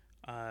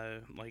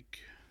like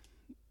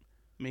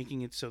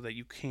making it so that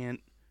you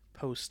can't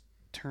post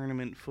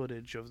tournament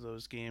footage of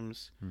those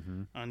games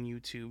on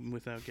YouTube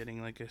without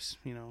getting like a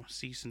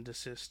cease and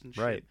desist and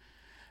shit. Right.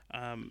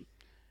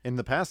 In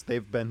the past,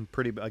 they've been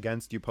pretty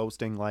against you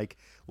posting like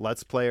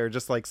Let's Play or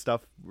just like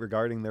stuff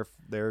regarding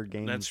their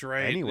games. That's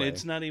right. Anyway,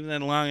 It's not even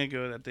that long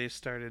ago that they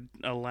started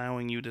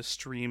allowing you to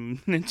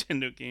stream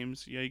Nintendo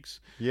games. Yikes.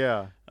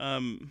 yeah,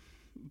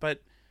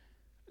 But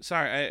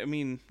sorry, I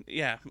mean,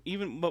 yeah,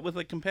 but with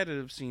like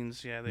competitive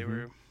scenes, yeah, they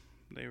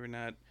were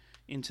not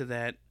into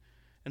that.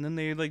 And then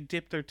they like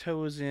dipped their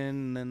toes in,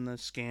 and then the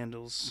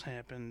scandals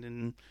happened,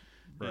 and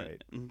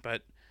right.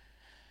 But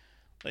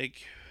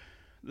like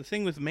the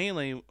thing with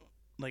Melee,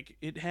 like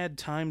it had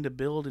time to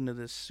build into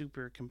this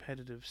super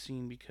competitive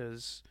scene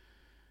because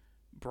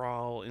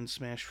Brawl and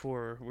Smash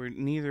 4 were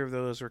neither of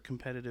those were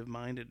competitive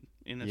minded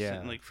in a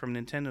sense, like from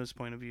Nintendo's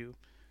point of view.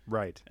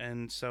 Right.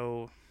 And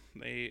so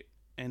they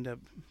end up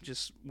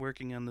just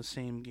working on the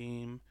same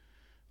game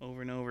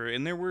over and over.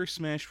 And there were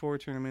Smash 4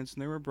 tournaments,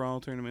 and there were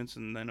Brawl tournaments,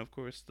 and then, of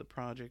course, the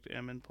Project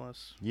M and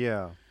Plus.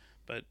 Yeah.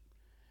 But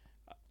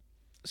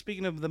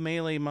speaking of the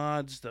Melee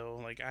mods, though,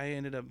 like I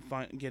ended up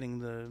getting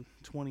the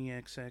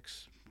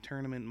 20XX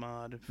tournament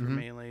mod for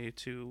Melee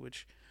 2,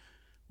 which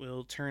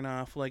will turn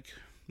off, like,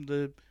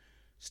 the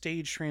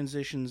stage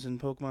transitions in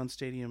Pokemon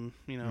Stadium,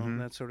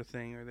 that sort of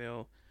thing, or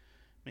they'll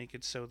make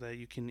it so that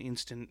you can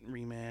instant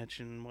rematch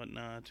and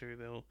whatnot, or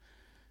they'll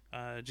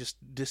just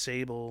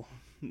disable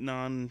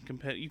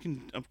non-competitive. You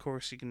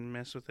can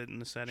mess with it in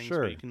the settings,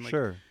 Sure, but you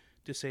can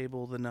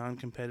disable the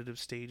non-competitive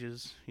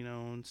stages,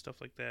 and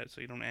stuff like that, so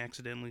you don't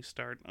accidentally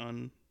start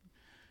on,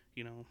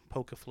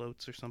 Poke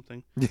Floats or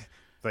something.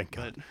 Thank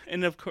God.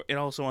 And of course, it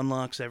also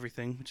unlocks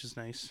everything, which is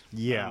nice.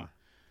 Yeah.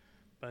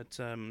 That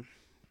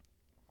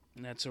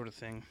sort of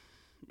thing.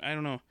 I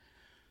don't know.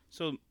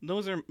 So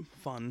those are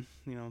fun,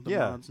 the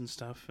mods and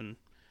stuff, and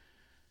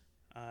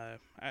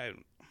I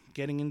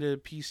getting into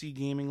PC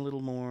gaming a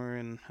little more,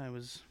 and I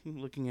was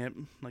looking at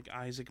like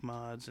Isaac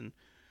mods, and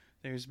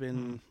there's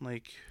been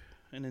like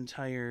an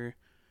entire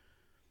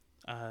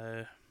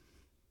that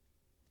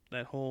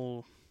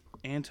whole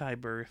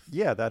Anti-Birth.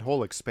 Yeah, that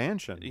whole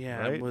expansion. Yeah,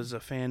 right? It was a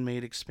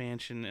fan-made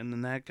expansion, and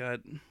then that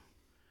got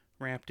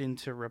wrapped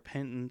into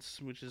Repentance,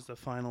 which is the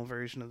final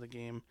version of the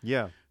game.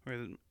 Yeah.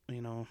 Where,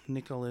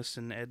 Nicholas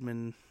and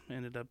Edmund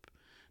ended up...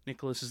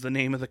 Nicholas is the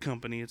name of the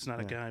company, it's not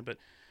a guy, but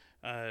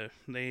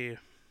they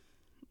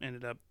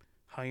ended up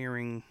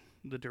hiring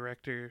the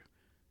directors,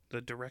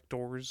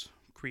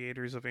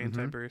 creators of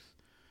Anti-Birth,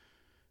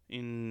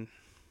 in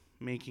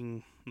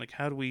making, like,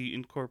 how do we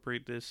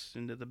incorporate this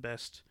into the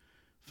best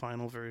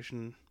final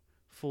version,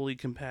 fully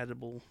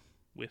compatible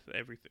with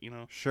everything,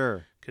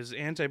 Sure. Because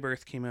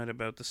Anti-Birth came out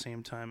about the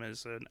same time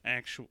as an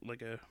actual,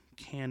 like a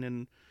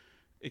canon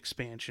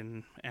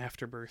expansion,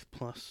 Afterbirth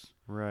Plus.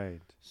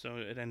 Right. So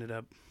it ended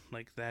up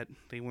like that.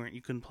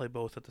 You couldn't play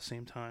both at the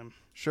same time.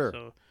 Sure.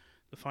 So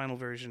the final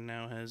version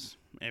now has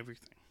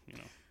everything,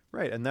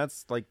 Right, and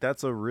that's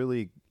a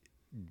really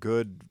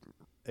good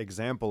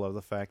example of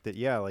the fact that,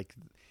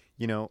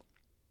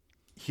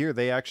 here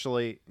they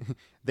actually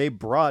they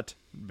brought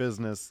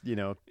business,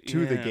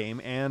 to the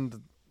game,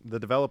 and the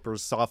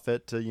developers saw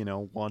fit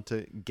to, want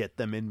to get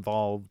them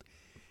involved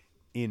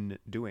in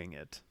doing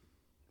it.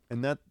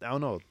 And that, I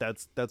don't know,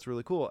 that's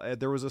really cool.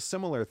 There was a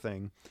similar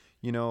thing,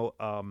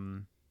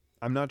 I'm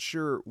not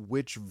sure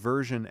which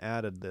version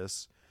added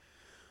this,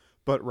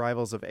 but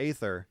Rivals of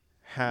Aether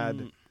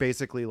had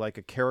basically like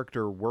a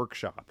character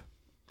workshop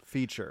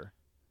feature.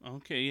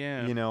 Okay,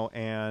 yeah.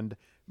 And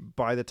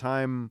by the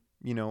time,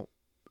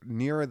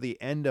 near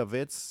the end of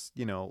its,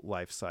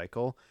 life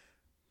cycle,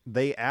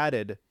 they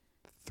added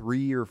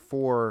 3 or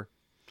 4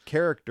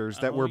 characters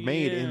that were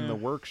made in the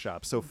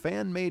workshop. So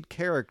fan-made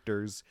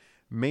characters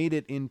made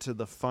it into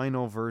the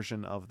final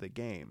version of the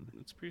game.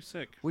 It's pretty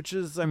sick. Which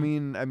is, I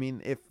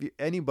mean, if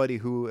anybody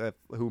who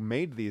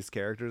made these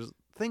characters,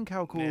 think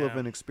how cool of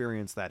an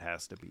experience that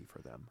has to be for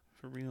them.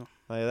 For real.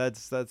 Like,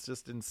 that's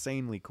just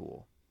insanely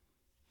cool.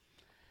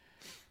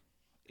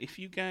 If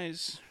you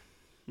guys,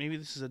 maybe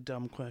this is a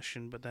dumb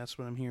question, but that's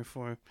what I'm here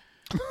for.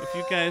 If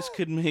you guys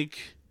could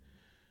make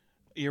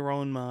your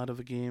own mod of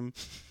a game,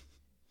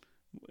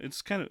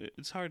 it's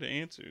hard to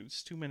answer.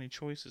 It's too many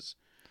choices.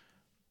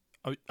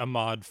 A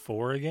mod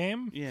for a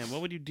game? Yeah,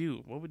 what would you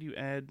do? What would you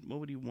add?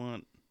 What would you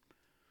want?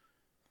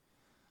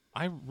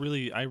 I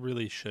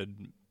really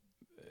should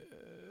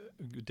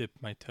dip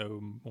my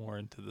toe more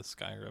into the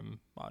Skyrim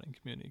modding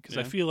community, because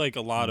I feel like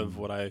a lot of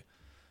what I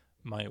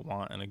might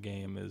want in a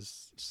game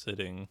is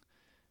sitting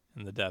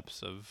in the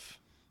depths of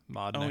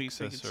Mod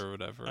Nexus or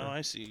whatever. Oh,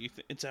 I see.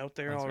 It's out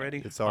there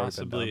already? It's already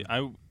possibly. been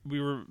done. We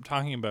were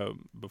talking about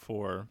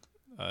before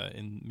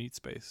in Meat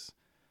Space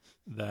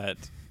that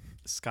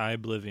Sky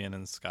Oblivion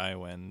and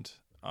Skywind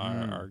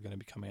are going to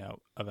be coming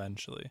out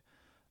eventually,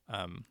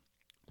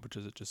 which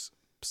is just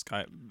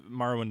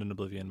Morrowind and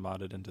Oblivion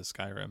modded into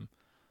Skyrim.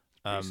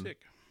 Pretty sick.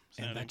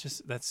 And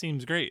that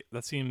seems great.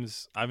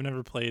 I've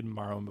never played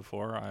Morrowind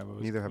before. I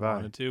always Neither have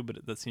wanted to,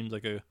 but that seems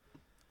like a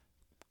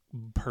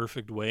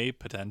perfect way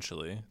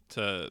potentially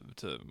to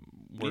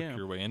work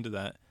your way into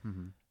that.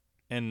 Mm-hmm.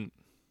 And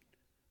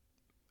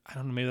I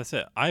don't know, maybe that's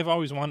it. I've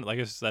always wanted, like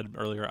I said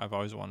earlier, I've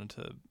always wanted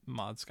to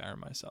mod Skyrim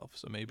myself.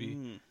 So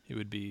maybe he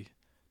would be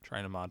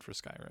trying to mod for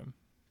Skyrim.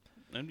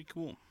 That'd be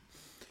cool.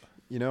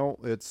 You know,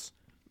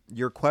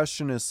 your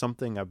question is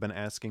something I've been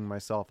asking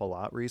myself a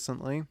lot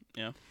recently.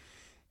 Yeah.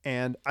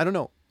 And I don't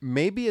know,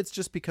 maybe it's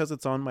just because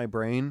it's on my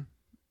brain,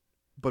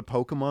 but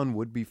Pokemon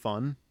would be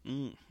fun.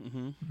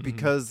 Mm-hmm.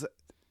 Because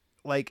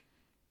like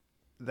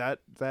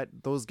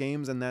those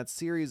games and that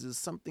series is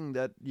something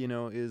that, you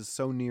know, is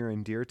so near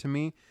and dear to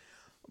me,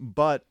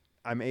 but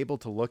I'm able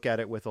to look at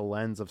it with a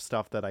lens of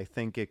stuff that I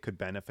think it could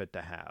benefit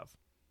to have,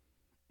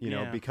 you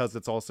know, because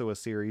it's also a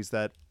series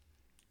that,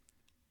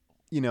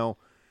 you know,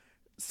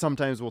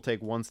 sometimes we'll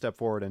take one step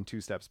forward and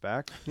two steps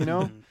back, you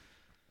know?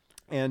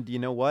 And you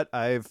know what?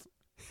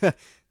 It's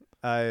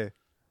a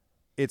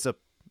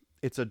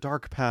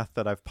dark path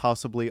that I've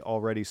possibly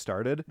already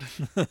started.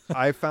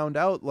 I found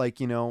out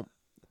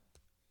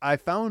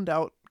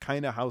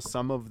kind of how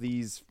some of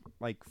these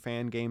like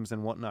fan games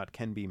and whatnot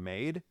can be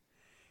made.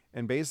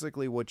 And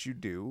basically what you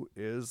do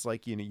is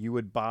like, you know, you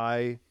would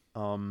buy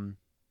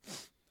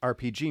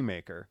RPG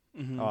Maker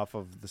off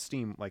of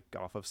Steam,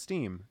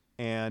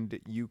 and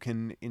you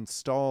can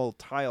install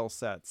tile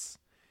sets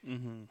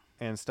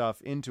and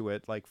stuff into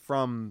it, like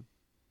from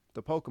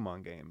the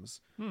Pokemon games.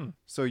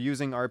 So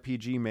using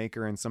RPG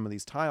Maker and some of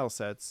these tile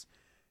sets,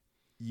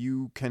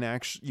 you can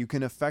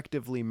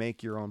effectively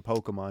make your own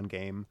Pokemon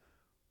game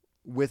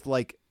with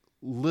like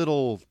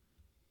little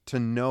to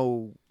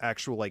no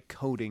actual like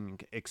coding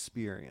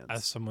experience.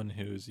 As someone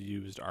who's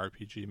used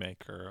RPG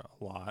Maker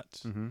a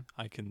lot,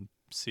 I can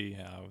see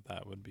how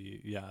that would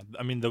be. Yeah,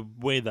 I mean the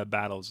way that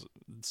battles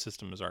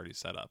system is already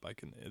set up,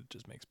 it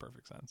just makes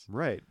perfect sense.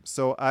 Right.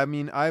 So I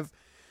mean,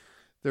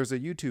 there's a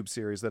YouTube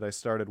series that I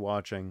started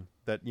watching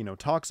that, you know,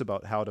 talks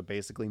about how to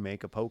basically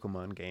make a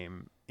Pokemon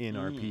game in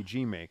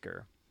RPG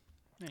Maker.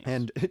 Nice.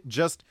 And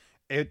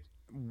it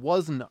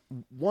wasn't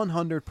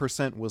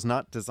 100% was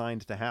not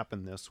designed to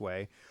happen this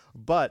way.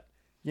 But,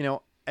 you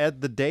know,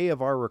 at the day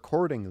of our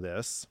recording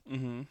this,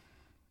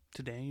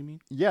 Today, you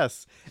mean?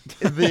 yes,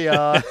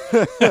 the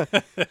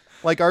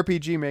like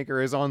RPG Maker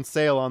is on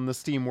sale on the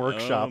Steam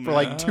Workshop for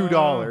like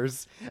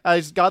 $2. I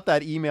just got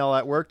that email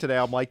at work today.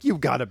 I'm like, you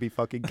gotta be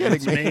fucking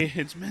kidding me.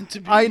 It's meant to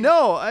be. I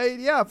know.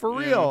 For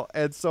real.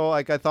 And so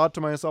like I thought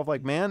to myself,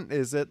 like, man,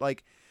 is it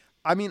like,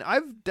 I mean,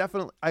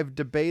 I've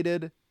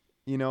debated,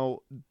 you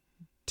know,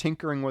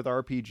 tinkering with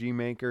RPG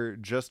Maker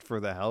just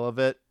for the hell of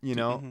it, you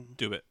know.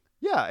 Do it.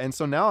 Yeah, and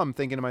so now I'm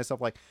thinking to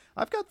myself, like,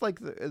 I've got, like,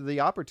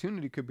 the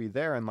opportunity could be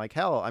there, and, like,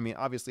 hell, I mean,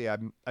 obviously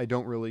I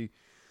don't really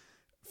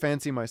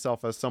fancy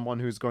myself as someone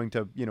who's going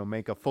to, you know,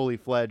 make a fully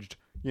fledged,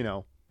 you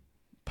know,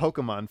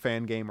 Pokemon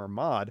fan game or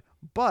mod,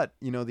 but,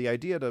 you know, the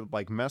idea to,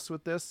 like, mess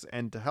with this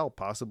and to help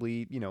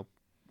possibly, you know,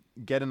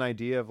 get an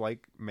idea of,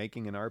 like,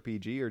 making an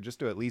RPG or just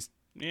to at least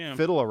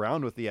fiddle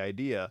around with the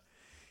idea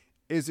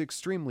is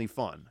extremely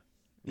fun,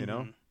 you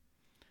know?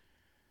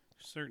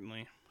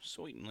 Certainly.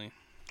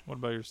 What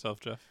about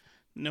yourself, Jeff?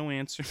 No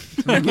answer.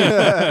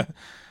 I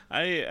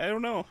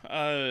don't know.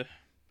 I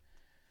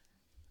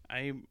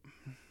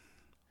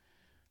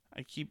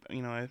keep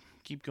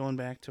going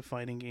back to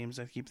fighting games.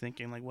 I keep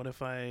thinking, like, what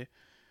if I,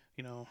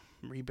 you know,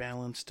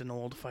 rebalanced an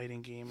old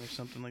fighting game or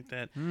something like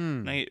that.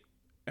 And I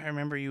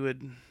remember you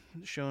had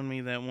shown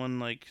me that one,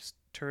 like,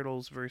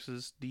 Turtles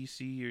versus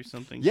DC or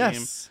something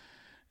game.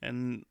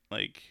 And,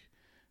 like,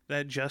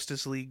 that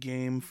Justice League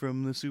game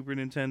from the Super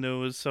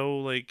Nintendo was so,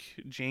 like,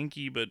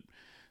 janky, but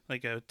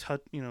like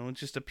you know,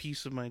 just a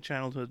piece of my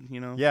childhood, you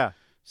know. Yeah.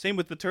 Same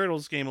with the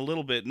Turtles game a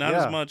little bit, not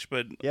as much,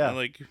 but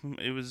like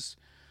it was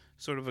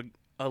sort of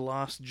a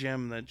lost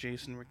gem that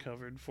Jason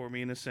recovered for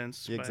me in a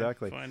sense.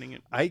 Exactly. By finding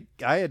it. I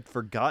had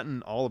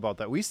forgotten all about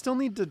that. We still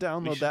need to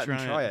download that and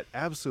try it.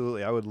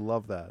 Absolutely, I would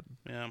love that.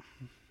 Yeah.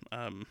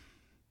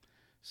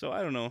 So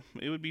I don't know.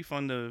 It would be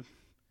fun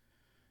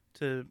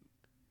to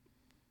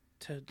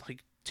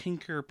like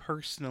tinker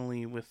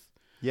personally with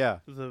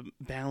the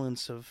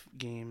balance of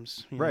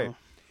games, you know?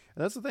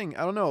 And that's the thing.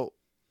 I don't know.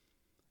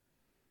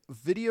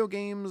 Video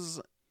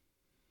games,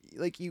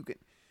 like, you can,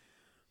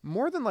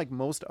 more than like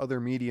most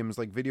other mediums,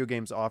 like video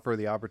games offer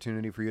the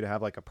opportunity for you to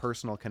have like a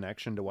personal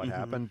connection to what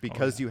happened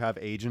because you have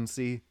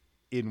agency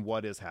in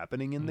what is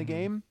happening in the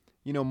game,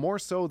 you know, more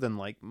so than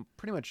like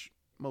pretty much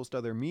most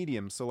other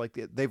mediums. So like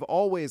they've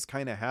always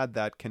kind of had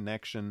that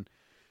connection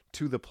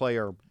to the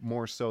player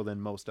more so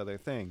than most other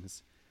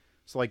things.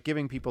 So like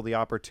giving people the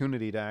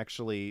opportunity to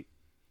actually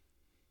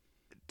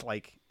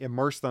like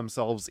immerse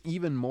themselves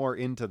even more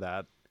into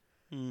that.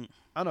 I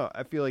don't know.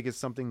 I feel like it's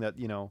something that,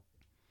 you know,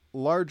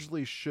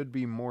 largely should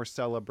be more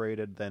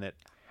celebrated than it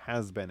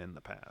has been in the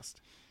past.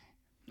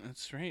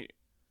 That's right.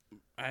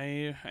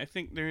 I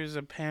think there is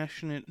a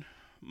passionate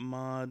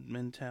mod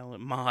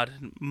mentality,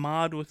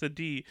 mod with a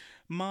D,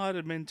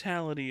 mod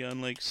mentality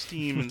on like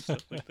Steam and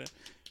stuff like that.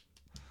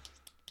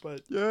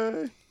 But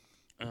Yay!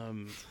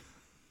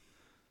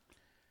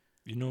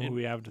 You know who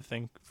we have to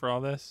thank for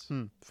all this?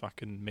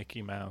 Fucking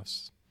Mickey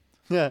Mouse.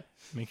 Yeah.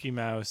 Mickey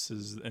Mouse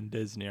and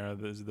Disney are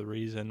the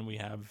reason we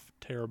have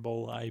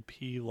terrible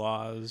IP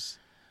laws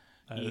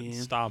that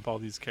stop all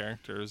these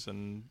characters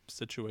and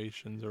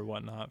situations or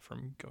whatnot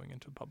from going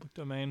into public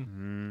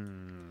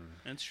domain.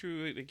 That's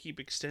true. They keep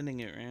extending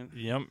it, right?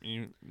 Yep,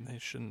 they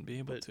shouldn't be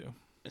able to.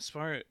 As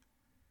far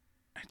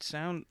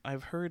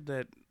I've heard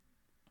that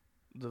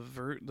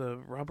the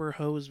rubber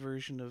hose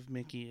version of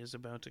Mickey is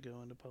about to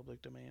go into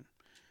public domain.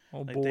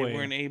 Oh like boy! They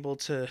weren't able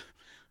to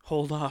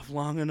hold off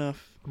long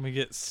enough. We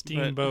get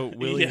Steamboat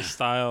Willie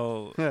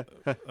style,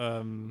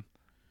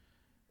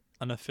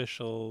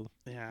 unofficial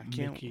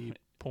Mickey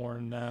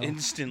porn now.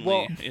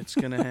 Instantly, it's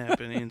gonna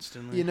happen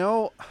instantly. You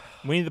know,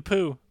 Winnie the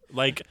Pooh,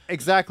 like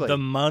exactly the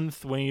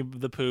month Winnie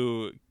the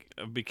Pooh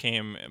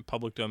became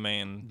public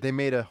domain, they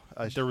made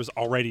there was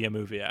already a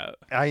movie out.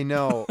 I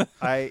know.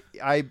 I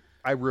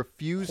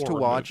refuse to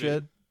watch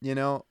it. You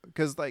know,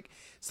 because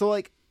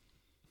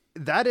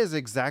that is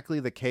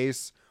exactly the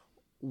case.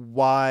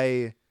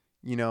 Why,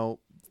 you know,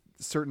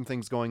 certain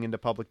things going into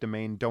public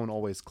domain don't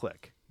always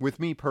click with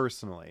me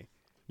personally,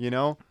 you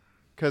know,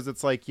 because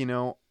it's like, you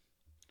know,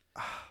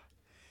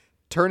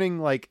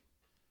 turning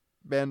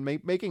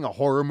making a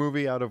horror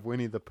movie out of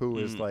Winnie the Pooh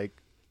is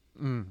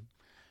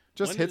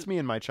just hits me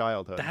in my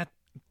childhood.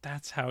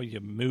 That's how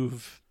you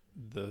move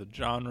the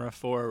genre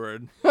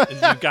forward.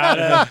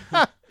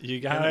 You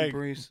gotta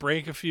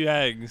break a few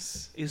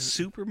eggs. Is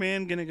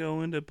Superman gonna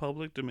go into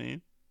public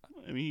domain?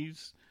 I mean,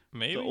 he's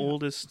maybe the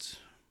oldest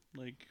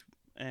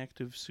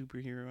active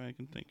superhero I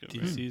can think of.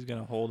 DC's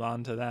gonna hold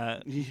on to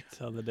that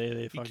till the day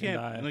they fucking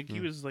die. He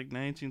was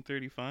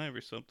 1935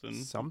 or something.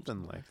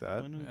 Something like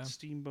that. When did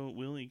Steamboat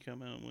Willie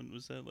come out? When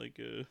was that?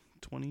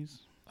 20s?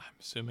 I'm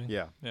assuming.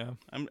 Yeah.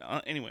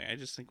 Anyway, I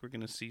just think we're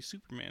gonna see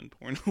Superman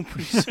porno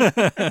pretty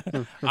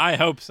soon. I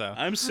hope so.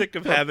 I'm sick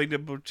of having to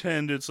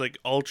pretend it's like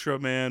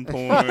Ultraman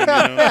porn. You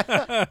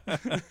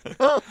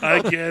know?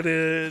 I get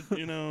it.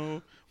 You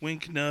know,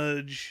 wink,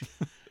 nudge.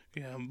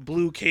 Yeah,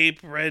 blue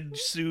cape, red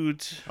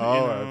suit.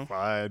 Oh,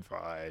 fine.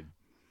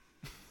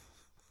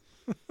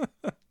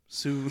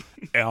 Suit.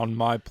 On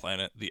my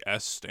planet, the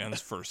S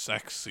stands for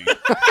sexy.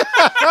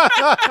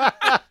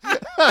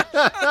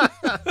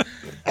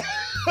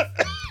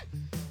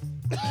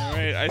 All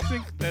right, I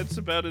think that's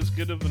about as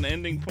good of an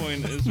ending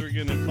point as we're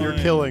gonna find. You're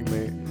killing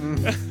me.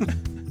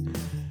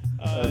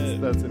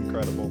 That's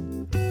incredible.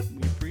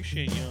 We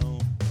appreciate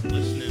y'all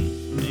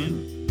listening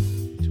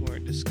to our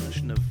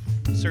discussion of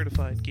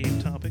certified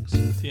game topics.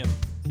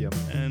 Yep.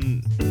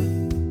 And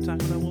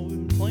talk about what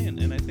we've been playing.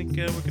 And I think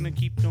we're gonna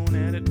keep going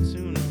at it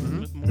soon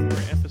with more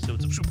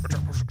episodes of Super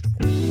Turbo,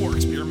 more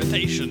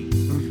experimentation,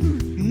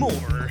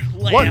 more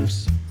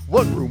laughs.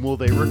 What room will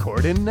they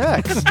record in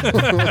next? All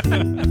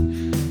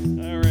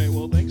right.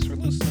 Well, thanks for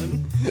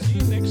listening. See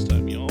you next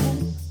time, y'all.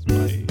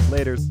 Bye.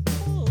 Laters.